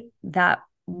me, that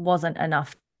wasn't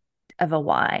enough of a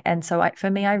why. And so for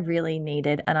me, I really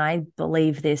needed, and I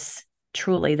believe this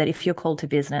truly, that if you're called to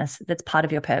business, that's part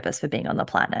of your purpose for being on the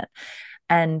planet.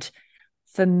 And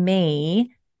for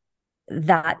me,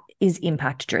 that is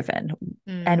impact driven.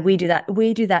 And we do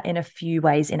that in a few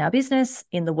ways in our business,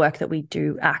 in the work that we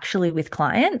do actually with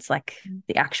clients, like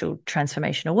the actual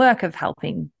transformational work of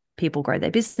helping people grow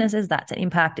their businesses. That's an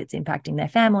impact. It's impacting their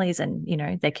families and,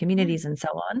 their communities and so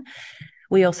on.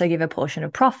 We also give a portion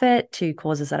of profit to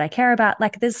causes that I care about.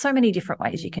 Like there's so many different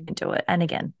ways you can do it. And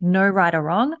again, no right or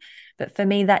wrong. But for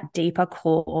me, that deeper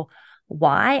core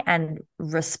why and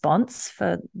response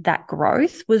for that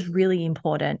growth was really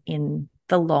important in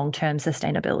the long-term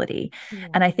sustainability.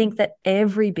 And I think that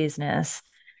every business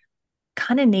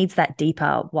kind of needs that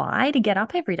deeper why to get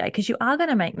up every day, because you are going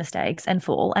to make mistakes and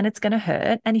fall and it's going to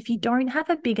hurt. And if you don't have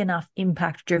a big enough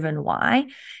impact driven why,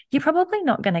 you're probably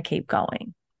not going to keep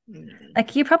going.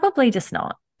 Like you're probably just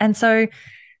not. And so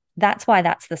that's why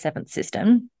that's the seventh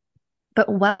system. But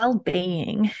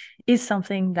well-being is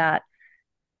something that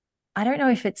I don't know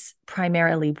if it's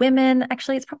primarily women.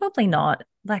 Actually, it's probably not.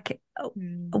 Like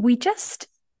we just,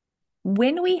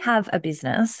 when we have a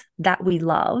business that we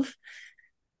love,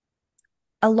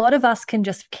 a lot of us can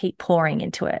just keep pouring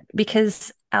into it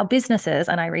because our businesses,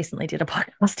 and I recently did a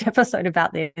podcast episode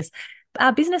about this,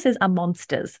 our businesses are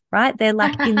monsters, right? They're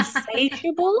like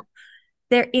insatiable.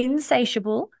 They're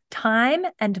insatiable, time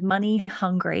and money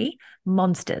hungry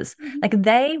monsters. Like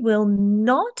they will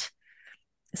not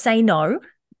say no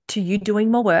to you doing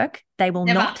more work. They will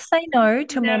not say no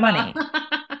to more money.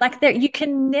 Like you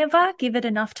can never give it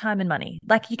enough time and money.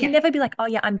 Like you can never be like, oh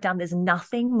yeah, I'm done. There's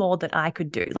nothing more that I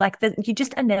could do. Like you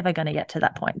just are never going to get to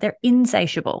that point. They're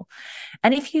insatiable.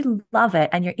 And if you love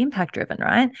it and you're impact driven,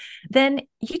 right, then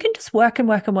you can just work and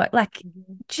work and work. Like,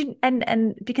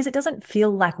 and because it doesn't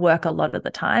feel like work a lot of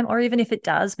the time, or even if it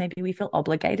does, maybe we feel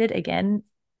obligated, again,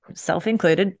 self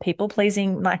included, people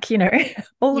pleasing, like,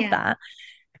 all of that.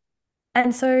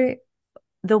 And so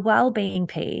the well-being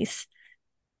piece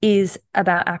is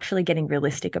about actually getting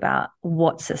realistic about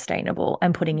what's sustainable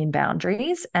and putting in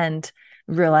boundaries and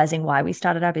realizing why we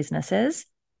started our businesses,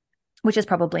 which is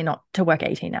probably not to work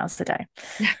 18 hours a day.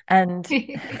 And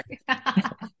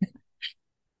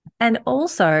and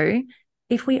also,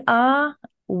 if we are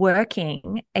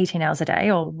working 18 hours a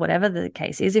day or whatever the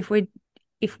case is, if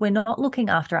we're not looking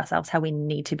after ourselves how we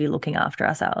need to be looking after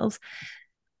ourselves,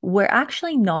 we're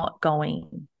actually not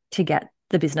going to get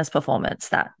the business performance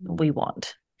that we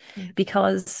want,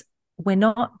 because we're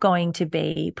not going to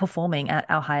be performing at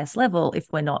our highest level if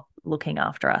we're not looking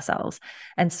after ourselves.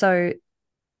 And so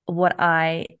what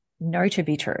I know to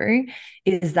be true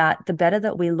is that the better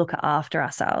that we look after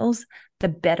ourselves, the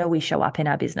better we show up in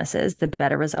our businesses, the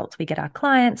better results we get our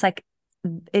clients. Like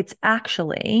it's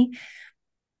actually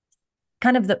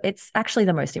it's actually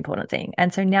the most important thing.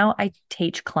 And so now I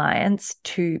teach clients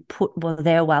to put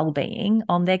their well-being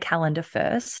on their calendar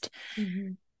first.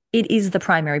 It is the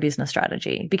primary business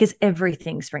strategy because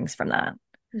everything springs from that.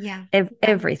 Yeah.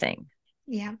 Everything.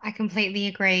 Yeah, I completely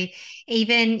agree.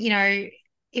 Even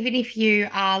if you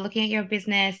are looking at your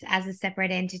business as a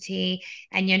separate entity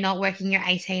and you're not working your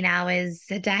 18 hours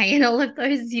a day and all of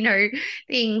those,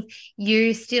 things,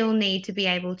 you still need to be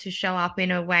able to show up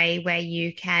in a way where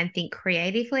you can think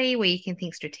creatively, where you can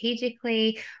think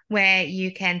strategically, where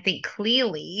you can think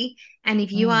clearly. And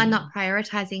if you are not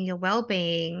prioritizing your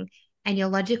well-being, and your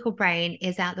logical brain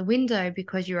is out the window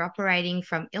because you're operating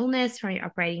from illness, you're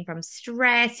operating from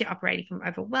stress, you're operating from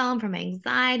overwhelm, from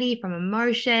anxiety, from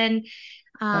emotion.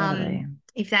 Totally.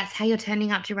 If that's how you're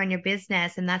turning up to run your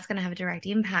business, and that's going to have a direct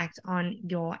impact on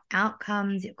your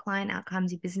outcomes, your client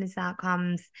outcomes, your business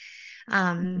outcomes.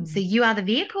 So you are the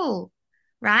vehicle,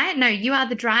 right? No, you are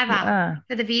the driver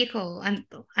for the vehicle.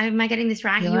 Am I getting this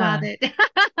right? You are the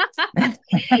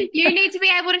you need to be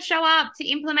able to show up to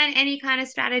implement any kind of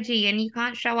strategy, and you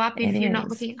can't show up if you're not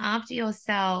looking after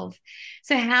yourself.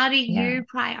 So how do you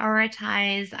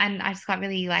prioritize? And I just got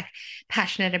really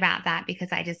passionate about that because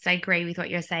I agree with what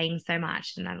you're saying so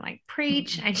much. And I'm like,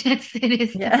 preach. It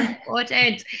is so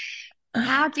important.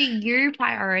 How do you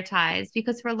prioritize?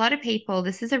 Because for a lot of people,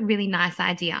 this is a really nice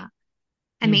idea.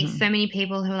 I meet so many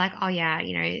people who are like, oh yeah,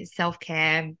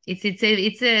 self-care.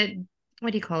 It's a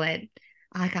what do you call it?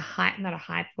 Like a hype, not a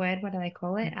hype word. What do they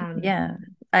call it?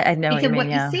 I know what you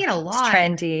mean. You see it a lot. It's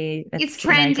trendy. It's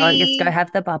trendy. Let's go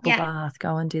have the bubble bath.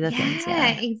 Go and do the things.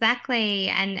 Yeah, exactly.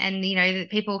 And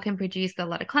people can produce a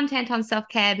lot of content on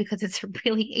self-care because it's a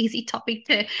really easy topic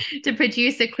to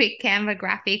produce a quick Canva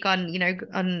graphic on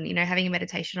having a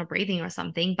meditation or breathing or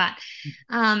something. But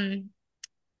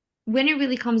when it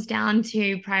really comes down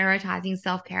to prioritizing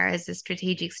self-care as a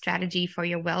strategic strategy for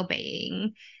your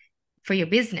well-being, for your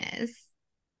business,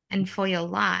 and for your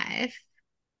life,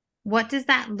 what does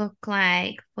that look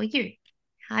like for you?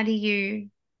 How do you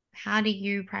how do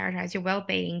you prioritize your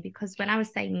well-being? Because when I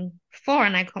was saying before,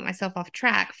 and I caught myself off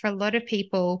track, for a lot of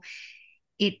people,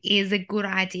 it is a good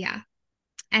idea.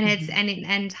 And it's Mhm.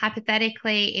 and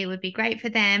hypothetically, it would be great for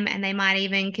them, and they might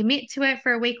even commit to it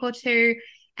for a week or two,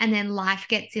 and then life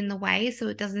gets in the way, so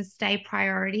it doesn't stay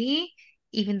priority,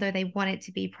 even though they want it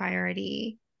to be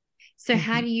priority. So,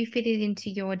 how Mhm. do you fit it into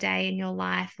your day and your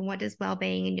life, and what does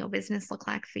well-being in your business look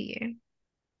like for you?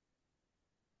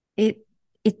 It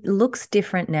it looks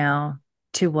different now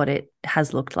to what it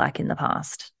has looked like in the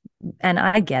past. And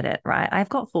I get it, right? I've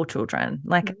got 4 children.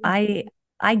 Like I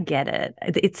get it.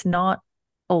 It's not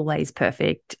always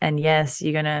perfect. And yes,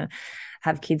 you're gonna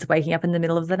have kids waking up in the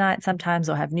middle of the night sometimes,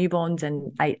 or have newborns,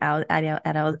 and 8 hours, 8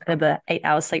 hours, 8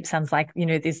 hours sleep sounds like,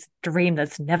 this dream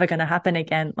that's never gonna happen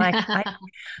again. Like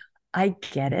I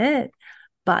get it,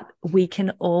 but we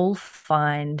can all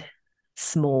find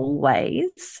small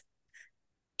ways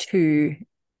to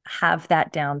have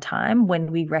that downtime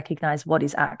when we recognize what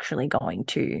is actually going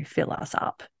to fill us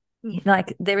up. Yeah.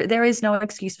 Like there is no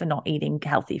excuse for not eating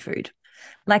healthy food.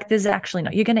 Like there's actually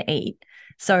not. You're going to eat.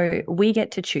 So we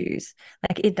get to choose.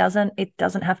 Like it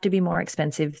doesn't have to be more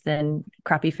expensive than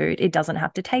crappy food. It doesn't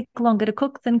have to take longer to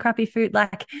cook than crappy food.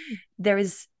 Like there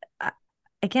is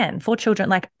again, for children,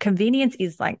 like convenience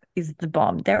is the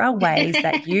bomb. There are ways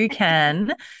that you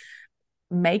can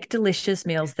make delicious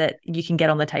meals that you can get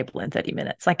on the table in 30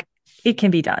 minutes. Like it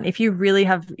can be done. If you really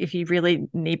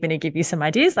need me to give you some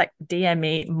ideas, like DM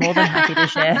me, more than happy to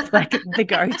share like the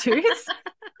go-tos.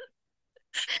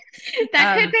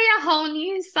 That could be a whole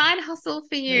new side hustle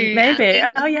for you. Maybe.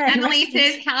 Oh yeah,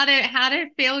 recipes. Annalise's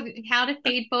how to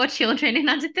feed 4 children in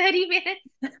under 30 minutes.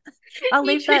 I'll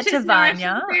leave that to Nutritious, nourishing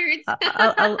Vanya. foods.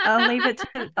 I'll leave it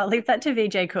to I'll leave that to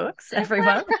VJ Cooks,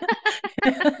 everyone.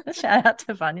 Shout out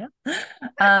to Vanya.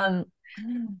 Um,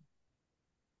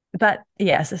 But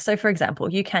yes, so for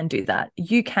example, you can do that.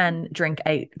 You can drink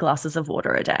 8 glasses of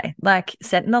water a day. Like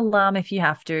set an alarm if you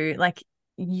have to. Like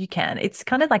you can. It's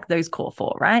kind of like those core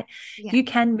four, right? Yeah. You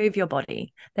can move your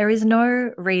body. There is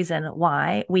no reason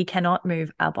why we cannot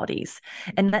move our bodies.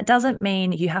 And that doesn't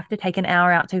mean you have to take an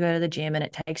hour out to go to the gym and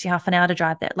it takes you half an hour to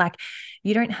drive there. Like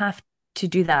you don't have to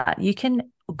do that. You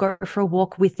can go for a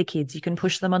walk with the kids. You can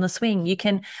push them on the swing. You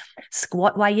can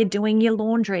squat while you're doing your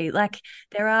laundry. Like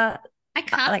there are I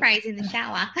can't like phrase in the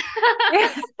shower.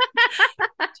 yeah,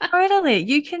 totally.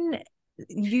 You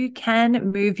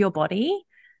can move your body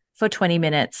for 20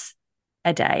 minutes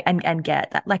a day and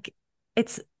get that. Like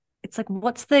it's it's like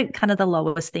what's the kind of the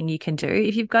lowest thing you can do?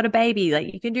 If you've got a baby,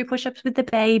 like you can do push-ups with the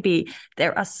baby.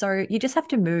 There are so you just have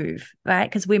to move,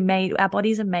 right? Because our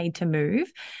bodies are made to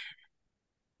move.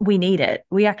 We need it.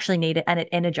 We actually need it, and it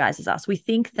energizes us. We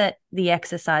think that the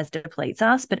exercise depletes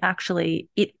us, but actually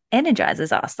it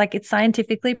energizes us. Like it's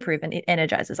scientifically proven, it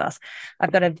energizes us.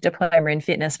 I've got a diploma in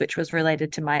fitness, which was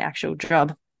related to my actual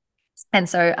job. And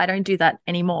so I don't do that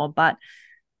anymore. But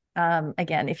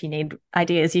again, if you need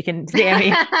ideas, you can DM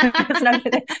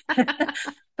me.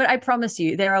 But I promise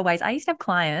you, there are ways. I used to have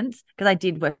clients because I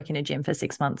did work in a gym for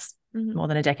 6 months Mhm. more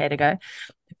than a decade ago,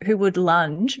 who would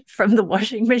lunge from the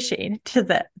washing machine to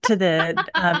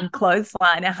the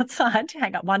clothesline outside to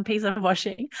hang up one piece of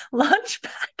washing, lunge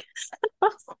back. I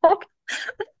was like,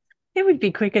 it would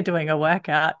be quicker doing a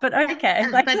workout, but okay,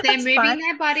 like But they're that's moving fine.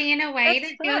 their body in a way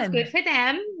That's that feels good fine. for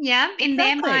them. Yeah. In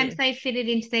their minds, Exactly. they fit it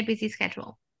into their busy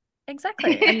schedule.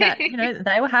 Exactly. And that,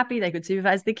 they were happy, they could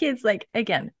supervise the kids. Like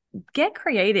again, get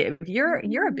creative.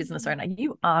 You're a business owner.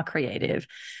 You are creative.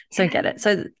 So Yeah. get it.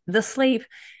 So the sleep,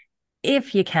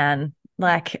 if you can,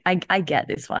 like I get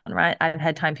this one, right? I've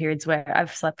had time periods where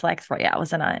I've slept like 3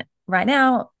 hours a night. Right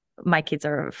now, my kids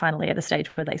are finally at a stage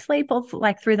where they sleep all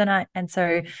like through the night. And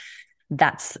so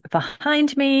that's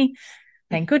behind me.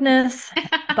 Thank goodness.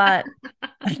 But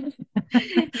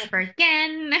Never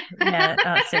again.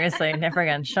 yeah, seriously, never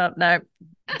again. Shut up. No,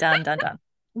 done, done, done.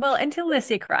 Well, until they're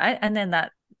sick, right? And then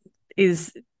that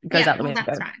is goes Yeah, out the well, that's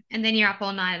window. right. And then you're up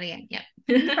all night again. Yep.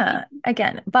 Yeah,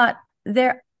 again. But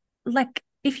there, like,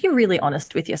 if you're really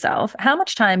honest with yourself, how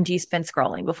much time do you spend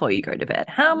scrolling before you go to bed?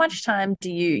 How much time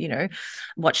do you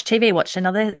watch TV, watch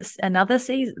another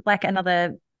season, like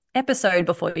another episode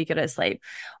before you go to sleep?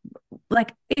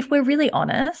 Like, if we're really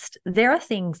honest, there are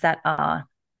things that are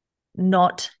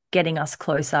not getting us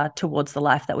closer towards the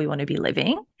life that we want to be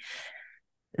living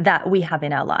that we have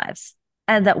in our lives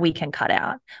and that we can cut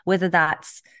out, whether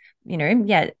that's,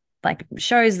 yeah, like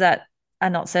shows that are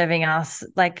not serving us,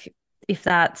 like if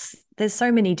that's, there's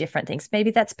so many different things.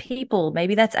 Maybe that's people,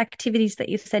 maybe that's activities that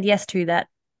you've said yes to that,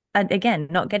 and again,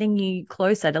 not getting you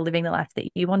closer to living the life that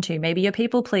you want to. Maybe you're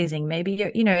people pleasing. Maybe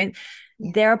you're, Yeah.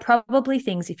 there are probably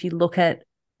things, if you look at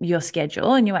your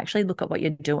schedule and you actually look at what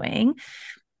you're doing,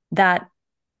 that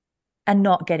are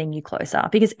not getting you closer,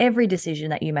 because every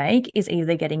decision that you make is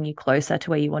either getting you closer to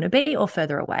where you want to be or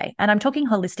further away. And I'm talking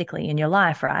holistically in your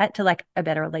life, right? To like a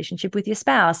better relationship with your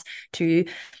spouse, to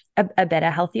a better,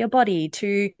 healthier body,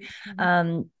 to,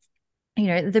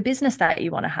 the business that you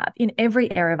want to have. In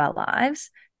every area of our lives,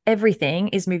 everything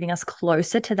is moving us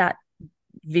closer to that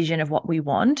vision of what we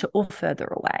want or further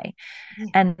away. Yeah.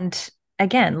 And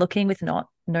again, looking with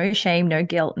no shame, no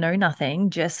guilt, no nothing,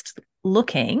 just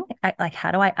looking at like, how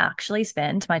do I actually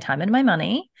spend my time and my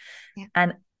money? Yeah.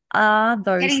 And are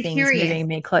those Getting things curious. moving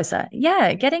me closer?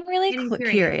 Yeah, getting really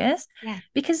curious. Yeah.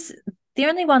 Because the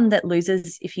only one that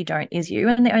loses if you don't is you,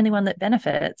 and the only one that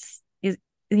benefits is,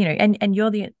 and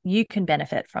you can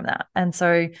benefit from that. And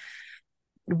so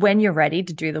when you're ready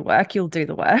to do the work, you'll do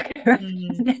the work,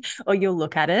 right? Or you'll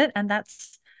look at it, and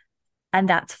that's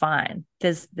fine.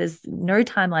 There's no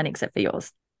timeline except for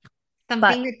yours.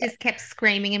 Something that just kept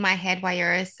screaming in my head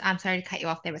while I'm sorry to cut you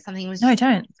off there, but something was just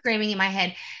don't. screaming in my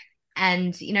head.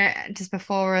 And, just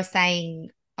before we were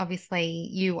saying, obviously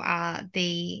you are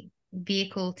the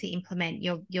vehicle to implement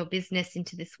your business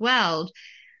into this world,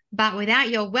 but without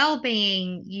your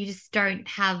well-being, you just don't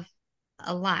have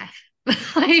a life.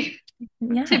 Like,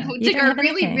 to go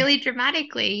really, really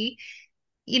dramatically,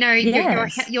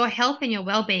 Yes. your health and your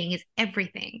well-being is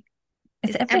everything.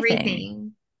 It's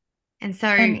everything. And so,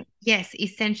 And yes,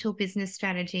 essential business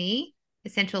strategy,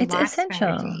 essential it's life essential.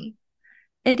 strategy.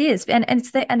 It is. And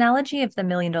it's the analogy of the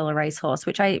 $1,000,000 racehorse,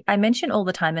 which I mention all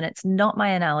the time, and it's not my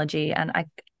analogy. And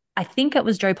I think it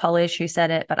was Joe Polish who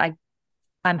said it, but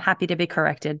I'm happy to be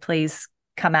corrected. Please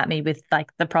come at me with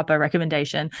like the proper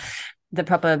recommendation, the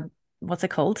proper, what's it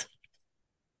called?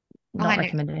 Not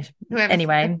recommendation.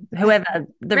 Anyway, whoever,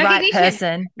 the right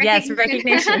person. Yes,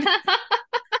 recognition.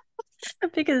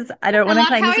 Because I don't want to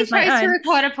claim this as my own. I love how we chose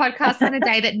to record a podcast on a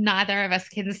day that neither of us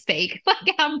can speak.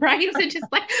 Like our brains are just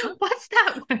like, what's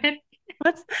that word?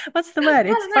 What's the word?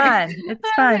 It's fine. It's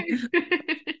fine.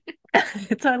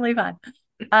 It's totally fine.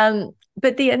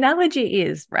 But the analogy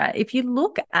is, right, if you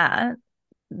look at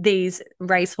these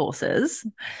racehorses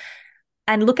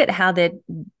and look at how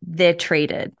they're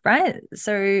treated, right?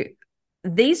 So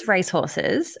these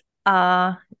racehorses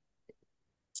are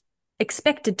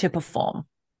expected to perform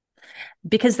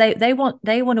because they want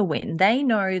to win. They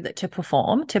know that to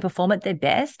perform at their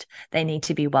best, they need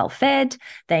to be well fed,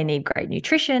 they need great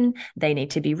nutrition, they need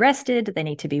to be rested, they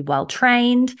need to be well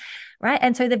trained, right?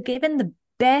 And so they've given the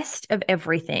best of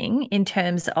everything in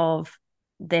terms of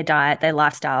their diet, their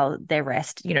lifestyle, their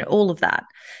rest, all of that.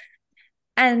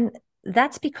 And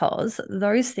that's because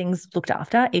those things looked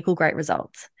after equal great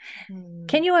results.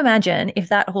 Can you imagine if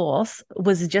that horse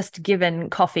was just given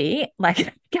coffee,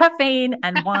 like caffeine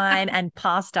and wine and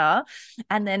pasta,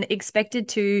 and then expected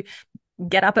to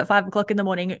get up at 5 o'clock in the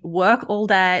morning, work all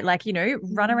day,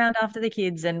 run around after the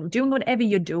kids and doing whatever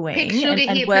you're doing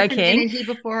and working energy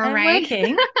before a and race.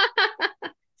 working.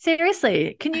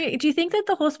 Seriously, do you think that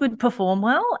the horse would perform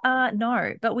well?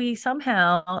 No, but we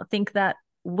somehow think that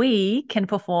we can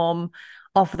perform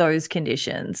off those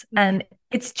conditions. And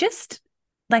it's just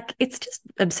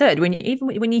absurd when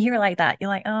you hear it like that. You're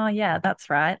like, oh yeah, that's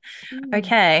right.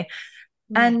 Okay.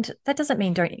 And that doesn't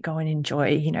mean don't go and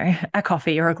enjoy, a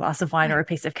coffee or a glass of wine or a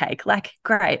piece of cake. Like,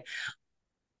 great.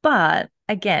 But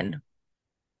again,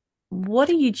 what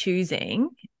are you choosing?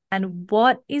 And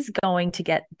what is going to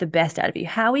get the best out of you?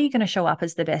 How are you going to show up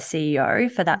as the best CEO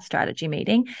for that strategy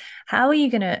meeting? How are you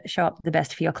going to show up the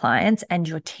best for your clients and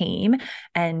your team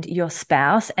and your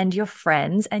spouse and your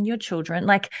friends and your children?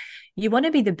 Like, you want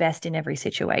to be the best in every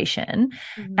situation.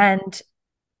 And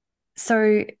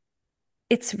so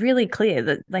it's really clear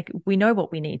that we know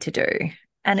what we need to do,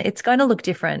 and it's going to look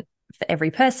different for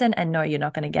every person. And no, you're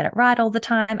not going to get it right all the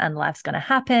time, and life's going to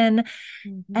happen.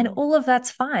 And all of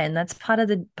that's fine. That's part of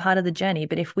the journey.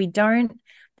 But if we don't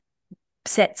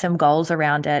set some goals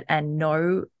around it and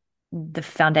know the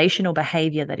foundational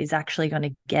behavior that is actually going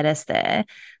to get us there,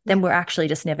 then we're actually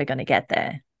just never going to get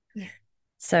there.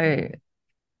 So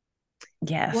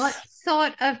yes. What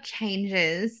sort of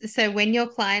changes? So when your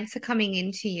clients are coming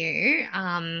into you,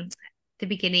 the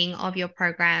beginning of your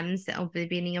programs or the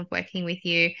beginning of working with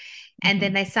you, and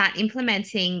then they start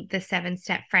implementing the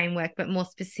 7-step framework, but more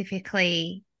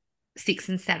specifically 6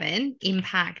 and 7,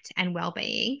 impact and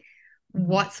well-being,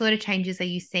 what sort of changes are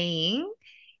you seeing?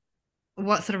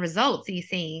 What sort of results are you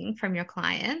seeing from your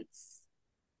clients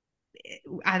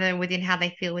either within how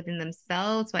they feel within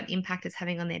themselves, what impact it's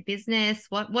having on their business,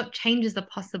 what changes are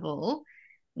possible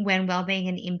when well-being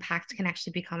and impact can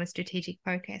actually become a strategic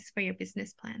focus for your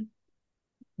business plan.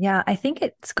 Yeah, I think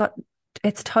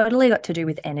it's totally got to do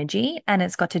with energy, and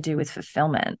it's got to do with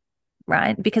fulfillment,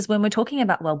 right? Because when we're talking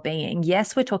about well-being,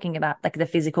 yes, we're talking about like the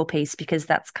physical piece because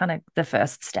that's kind of the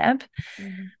first step.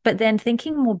 Mm-hmm. But then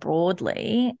thinking more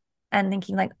broadly and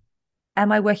thinking like,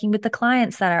 am I working with the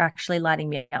clients that are actually lighting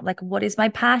me up? Like, what is my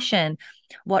passion?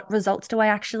 What results do I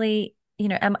actually,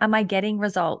 am I getting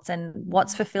results, and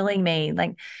what's fulfilling me?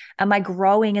 Like, am I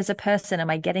growing as a person? Am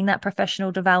I getting that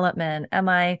professional development? Am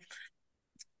I,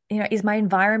 is my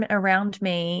environment around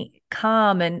me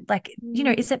calm, and like,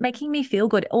 is it making me feel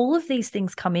good? All of these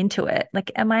things come into it. Like,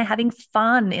 am I having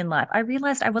fun in life? I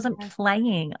realized I wasn't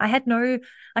playing. I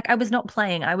was not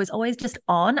playing. I was always just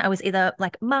on. I was either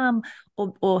like mom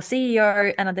or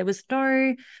CEO, and there was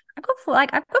no, I've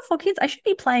got 4 kids. I should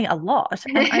be playing a lot.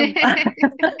 And I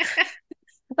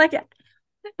like,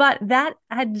 but that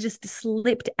had just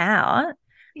slipped out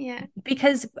Yeah.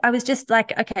 because I was just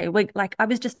like, okay, I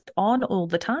was just on all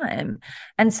the time.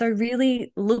 And so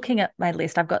really looking at my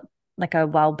list, I've got like a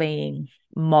well-being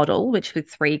model, which with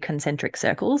 3 concentric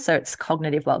circles. So it's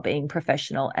cognitive well-being,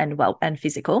 professional, and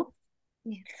physical.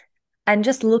 Yeah. And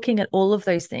just looking at all of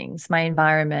those things, my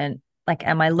environment, like,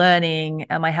 am I learning?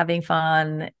 Am I having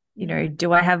fun?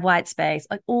 Do I have white space?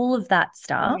 Like all of that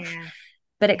stuff. Yeah.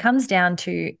 But it comes down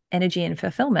to energy and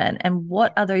fulfillment. And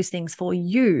what are those things for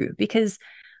you? Because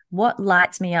what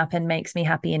lights me up and makes me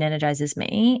happy and energizes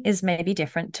me is maybe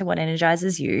different to what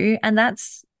energizes you. And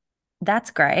that's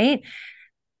great.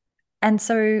 And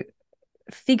so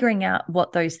figuring out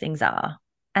what those things are,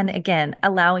 and again,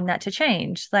 allowing that to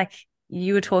change. Like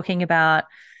you were talking about,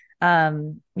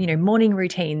 morning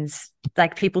routines,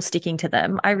 like people sticking to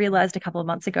them. I realized a couple of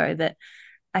months ago that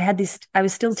I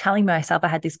was still telling myself I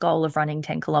had this goal of running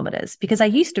 10 kilometers because I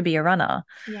used to be a runner.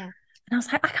 Yeah. And I was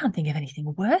like, I can't think of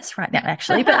anything worse right now,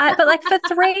 actually. But like for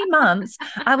 3 months,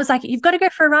 I was like, you've got to go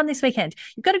for a run this weekend.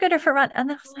 You've got to go for a run. And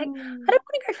then I was like, I don't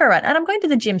want to go for a run. And I'm going to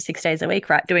the gym 6 days a week,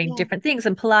 right? Doing Yeah. different things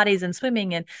and Pilates and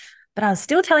swimming. But I was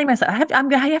still telling myself,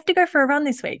 I have to go for a run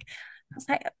this week. I was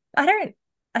like, I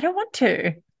don't want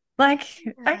to. Like,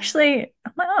 actually,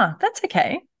 I'm like, oh, that's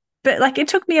okay. But like, it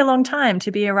took me a long time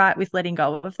to be all right with letting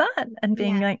go of that and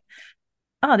being Yeah. like,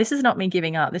 oh, this is not me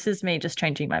giving up. This is me just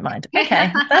changing my mind.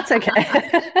 Okay, that's okay.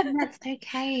 That's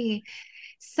okay.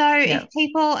 So Yeah. if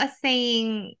people are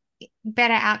seeing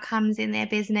better outcomes in their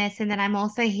business, and then I'm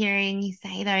also hearing you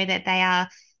say though that they are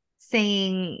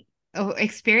seeing or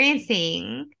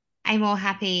experiencing a more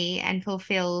happy and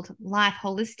fulfilled life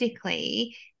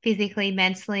holistically, physically,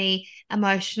 mentally,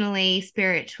 emotionally,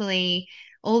 spiritually,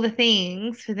 all the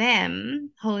things for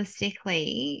them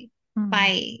holistically Mm.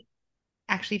 by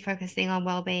actually focusing on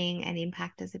well-being and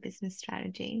impact as a business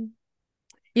strategy.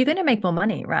 You're going to make more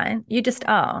money, right? You just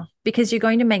are because you're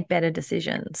going to make better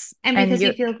decisions. And And because you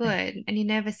you're, feel good and your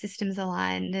nervous system's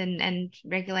aligned and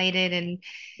regulated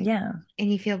yeah,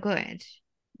 and you feel good.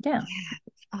 yeah. Yeah.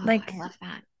 Oh, I Like, love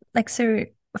that. so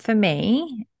for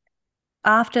me,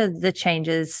 after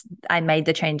I made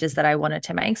the changes that I wanted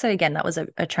to make. So again, that was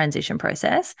a transition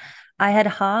process. I had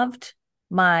halved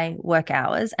my work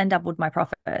hours and doubled my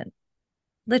profit,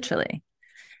 literally.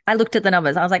 I looked at the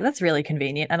numbers. I was like, that's really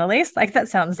convenient, Annelise. Like, that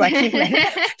sounds like you've made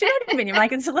it. Do you know convenient?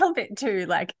 Like, it's a little bit too,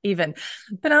 like, even.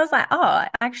 But I was like, oh, I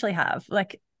actually have.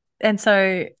 Like, and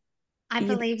so I it's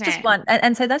believe just it. one.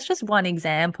 And so that's just one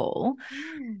example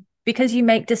Yeah. because you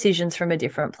make decisions from a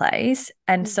different place.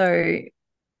 And so,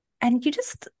 and you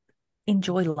just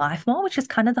enjoy life more, which is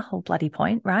kind of the whole bloody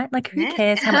point, right? Like, who Yes.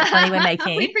 cares how much money we're We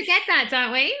making forget that,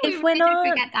 don't we? if we're We do not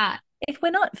forget that. if we're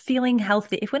not feeling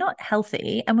healthy, if we're not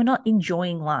healthy and we're not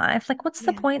enjoying life, like what's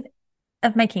the Yeah. point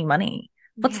of making money?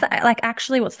 Yeah. What's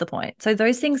the point? So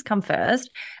those things come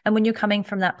first. And when you're coming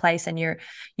from that place and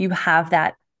you have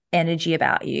that energy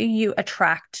about you, you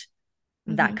attract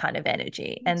that Mm-hmm. kind of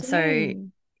energy. You And so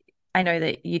do. I know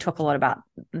that you talk a lot about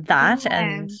that. Yeah,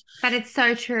 And but it's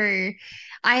so true.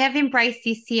 I have embraced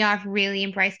this year. I've really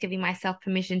embraced giving myself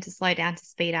permission to slow down, to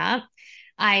speed up.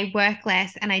 I work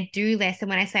less and I do less. And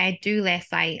when I say I do less,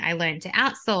 I learned to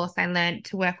outsource. I learned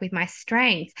to work with my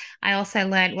strengths. I also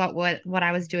learned what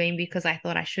I was doing because I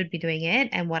thought I should be doing it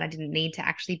and what I didn't need to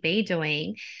actually be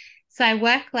doing. So I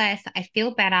work less. I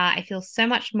feel better. I feel so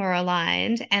much more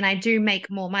aligned, and I do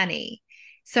make more money.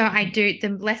 So I do, the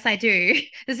less I do,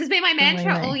 this has been my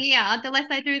mantra all Really? year, the less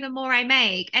I do, the more I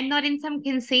make. And not in some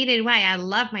conceited way. I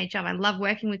love my job. I love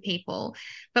working with people.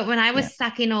 But when I Yeah. was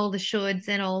stuck in all the shoulds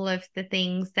and all of the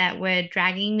things that were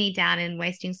dragging me down and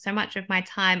wasting so much of my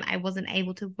time, I wasn't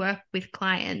able to work with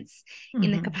clients in the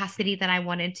Mm-hmm. capacity that I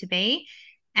wanted to be.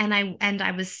 And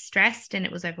I was stressed and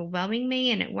it was overwhelming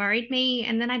me and it worried me.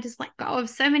 And then I just let go of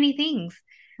so many things.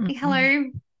 Like, Mm-hmm.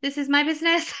 hello, this is my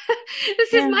business.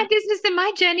 This is Yeah. my business and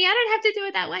my journey. I don't have to do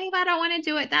it that way if I don't want to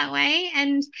do it that way.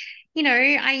 And,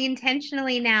 I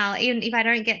intentionally now, even if I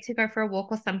don't get to go for a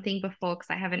walk or something before because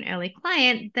I have an early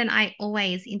client, then I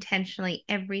always intentionally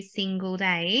every single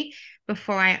day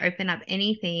before I open up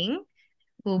anything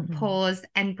will Mm-hmm. pause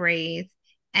and breathe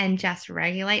and just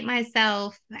regulate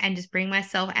myself and just bring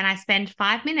myself. And I spend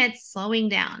 5 minutes slowing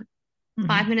down, Mm-hmm.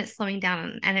 5 minutes slowing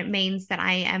down. And it means that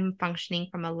I am functioning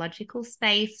from a logical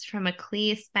space, from a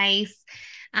clear space,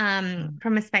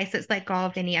 from a space that's let go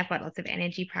of any, I've got lots of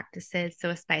energy practices. So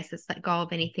a space that's let go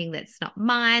of anything that's not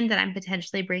mine that I'm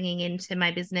potentially bringing into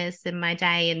my business and my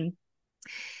day. And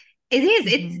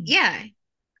Mm-hmm. yeah,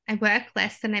 I work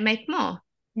less and I make more.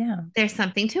 Yeah. There's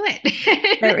something to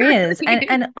There is. And it.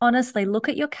 and honestly, look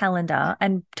at your calendar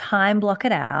and time block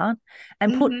it out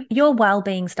and put Mm-hmm. your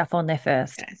well-being stuff on there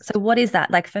first. Yes. So what is that?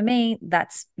 Like for me,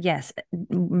 that's yes,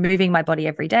 moving my body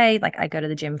every day. Like I go to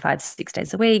the gym 5, 6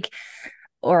 days a week,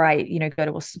 or I,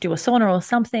 go to do a sauna or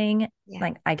something. Yeah.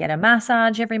 Like I get a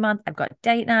massage every month. I've got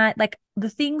date night. Like the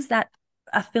things that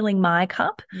are filling my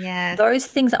cup, Yes. those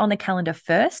things are on the calendar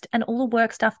first, and all the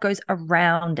work stuff goes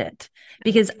around it.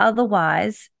 Because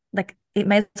otherwise, like it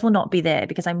may as well not be there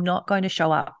because I'm not going to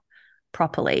show up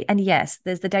properly. And yes,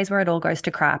 there's the days where it all goes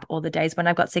to crap, or the days when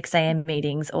I've got 6 a.m.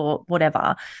 meetings or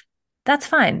whatever. That's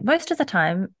fine. Most of the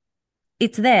time,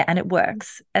 it's there and it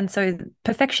works. And so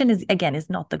perfection is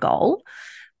not the goal,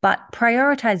 but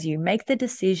prioritize you, make the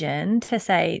decision to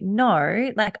say,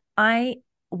 no, like I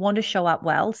want to show up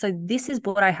well. So this is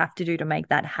what I have to do to make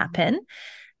that happen.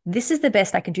 This is the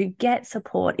best I can do. Get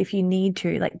support if you need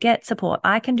to, like get support.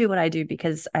 I can do what I do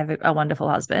because I have a wonderful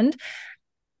husband.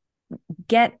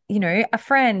 Get, a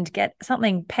friend, get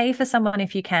something, pay for someone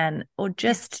if you can, or Yes.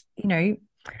 just,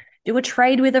 do a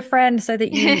trade with a friend so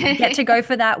that you get to go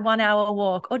for that 1 hour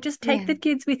walk, or just take Yeah. the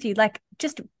kids with you. Like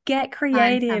just get Find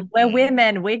creative. We're something.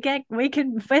 women.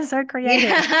 We're so creative.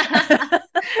 Yeah.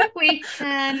 We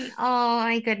can. Oh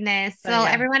my goodness. So Well,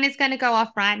 yeah, everyone is going to go off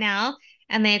right now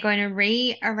and they're going to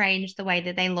rearrange the way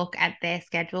that they look at their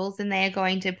schedules and they are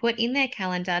going to put in their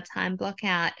calendar, time block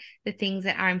out the things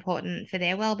that are important for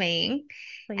their well-being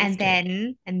please and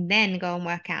do. then go and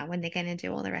work out when they're going to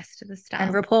do all the rest of the And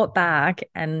stuff. report back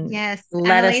and Yes.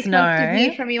 let us Annalise wants to hear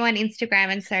know. from you on Instagram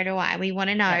and so do I. We want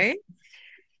to know. Yes.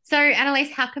 So,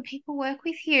 Annalise, how can people work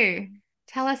with you?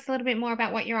 Tell us a little bit more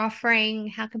about what you're offering.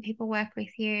 How can people work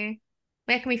with you?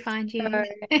 Where can we find you? So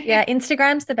yeah,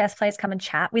 Instagram's the best place. Come and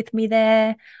chat with me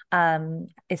there.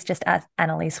 It's just at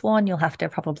Annalise Swan. You'll have to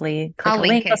probably click I'll a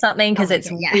link link or it. something I'll because link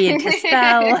it's it. weird to Yeah.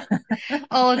 spell.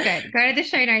 All good. Go to the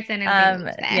show notes and it'll be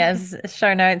linked there. Yes,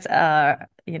 show notes are,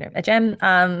 a gem.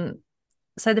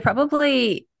 So they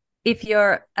probably, if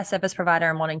you're a service provider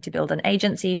and wanting to build an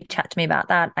agency, chat to me about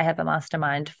that. I have a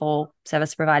mastermind for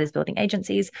service providers building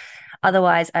agencies.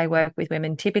 Otherwise, I work with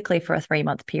women typically for a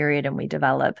 3-month period and we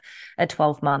develop a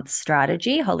 12-month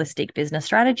strategy, holistic business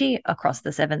strategy across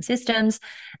the 7 systems.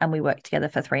 And we work together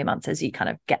for 3 months as you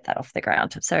kind of get that off the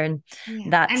ground. So Yeah.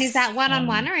 And is that's that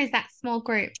one-on-one or is that small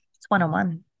group? it's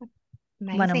one-on-one,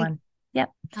 Amazing. one-on-one. Yep.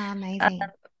 Amazing.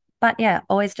 But yeah,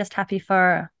 always just happy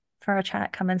for a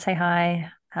chat. Come and say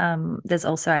hi. There's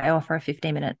also I offer a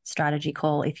 15-minute strategy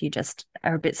call if you just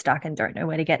are a bit stuck and don't know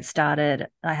where to get started.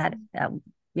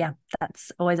 Yeah,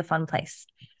 that's always a fun place.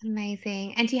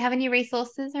 Amazing. And do you have any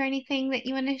resources or anything that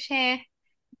you want to share?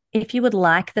 If you would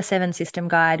like the 7 system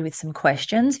guide with some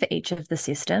questions for each of the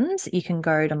systems, you can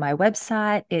go to my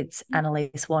website. It's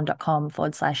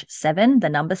annaliseswan.com/7, the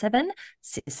number 7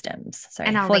 systems. So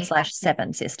And I'll forward link that slash too.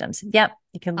 7 systems. Yep.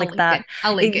 You can I'll link link that. it.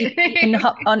 I'll link You can it.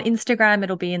 hop on Instagram.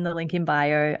 It'll be in the link in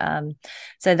bio.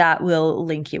 So that will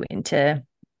link you into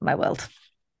my world.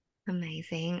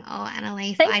 Amazing. Oh,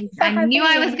 Annalise, Thank I, you for I knew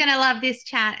having I was me. going to love this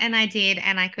chat and I did.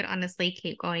 And I could honestly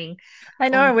keep going I all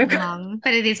know day we've got long,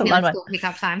 but it it's is a nearly long one. school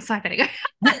pickup time. So I better go.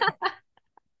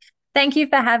 Thank you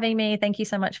for having me. Thank you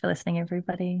so much for listening,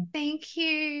 everybody. Thank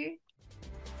you.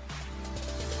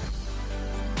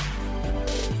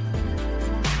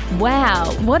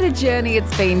 Wow, what a journey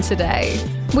it's been today.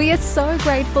 We are so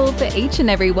grateful for each and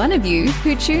every one of you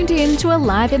who tuned in to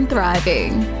Alive and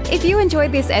Thriving. If you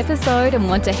enjoyed this episode and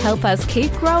want to help us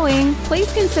keep growing,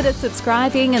 please consider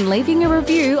subscribing and leaving a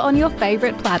review on your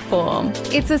favourite platform.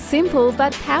 It's a simple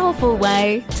but powerful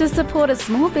way to support a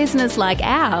small business like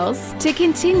ours to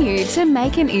continue to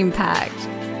make an impact.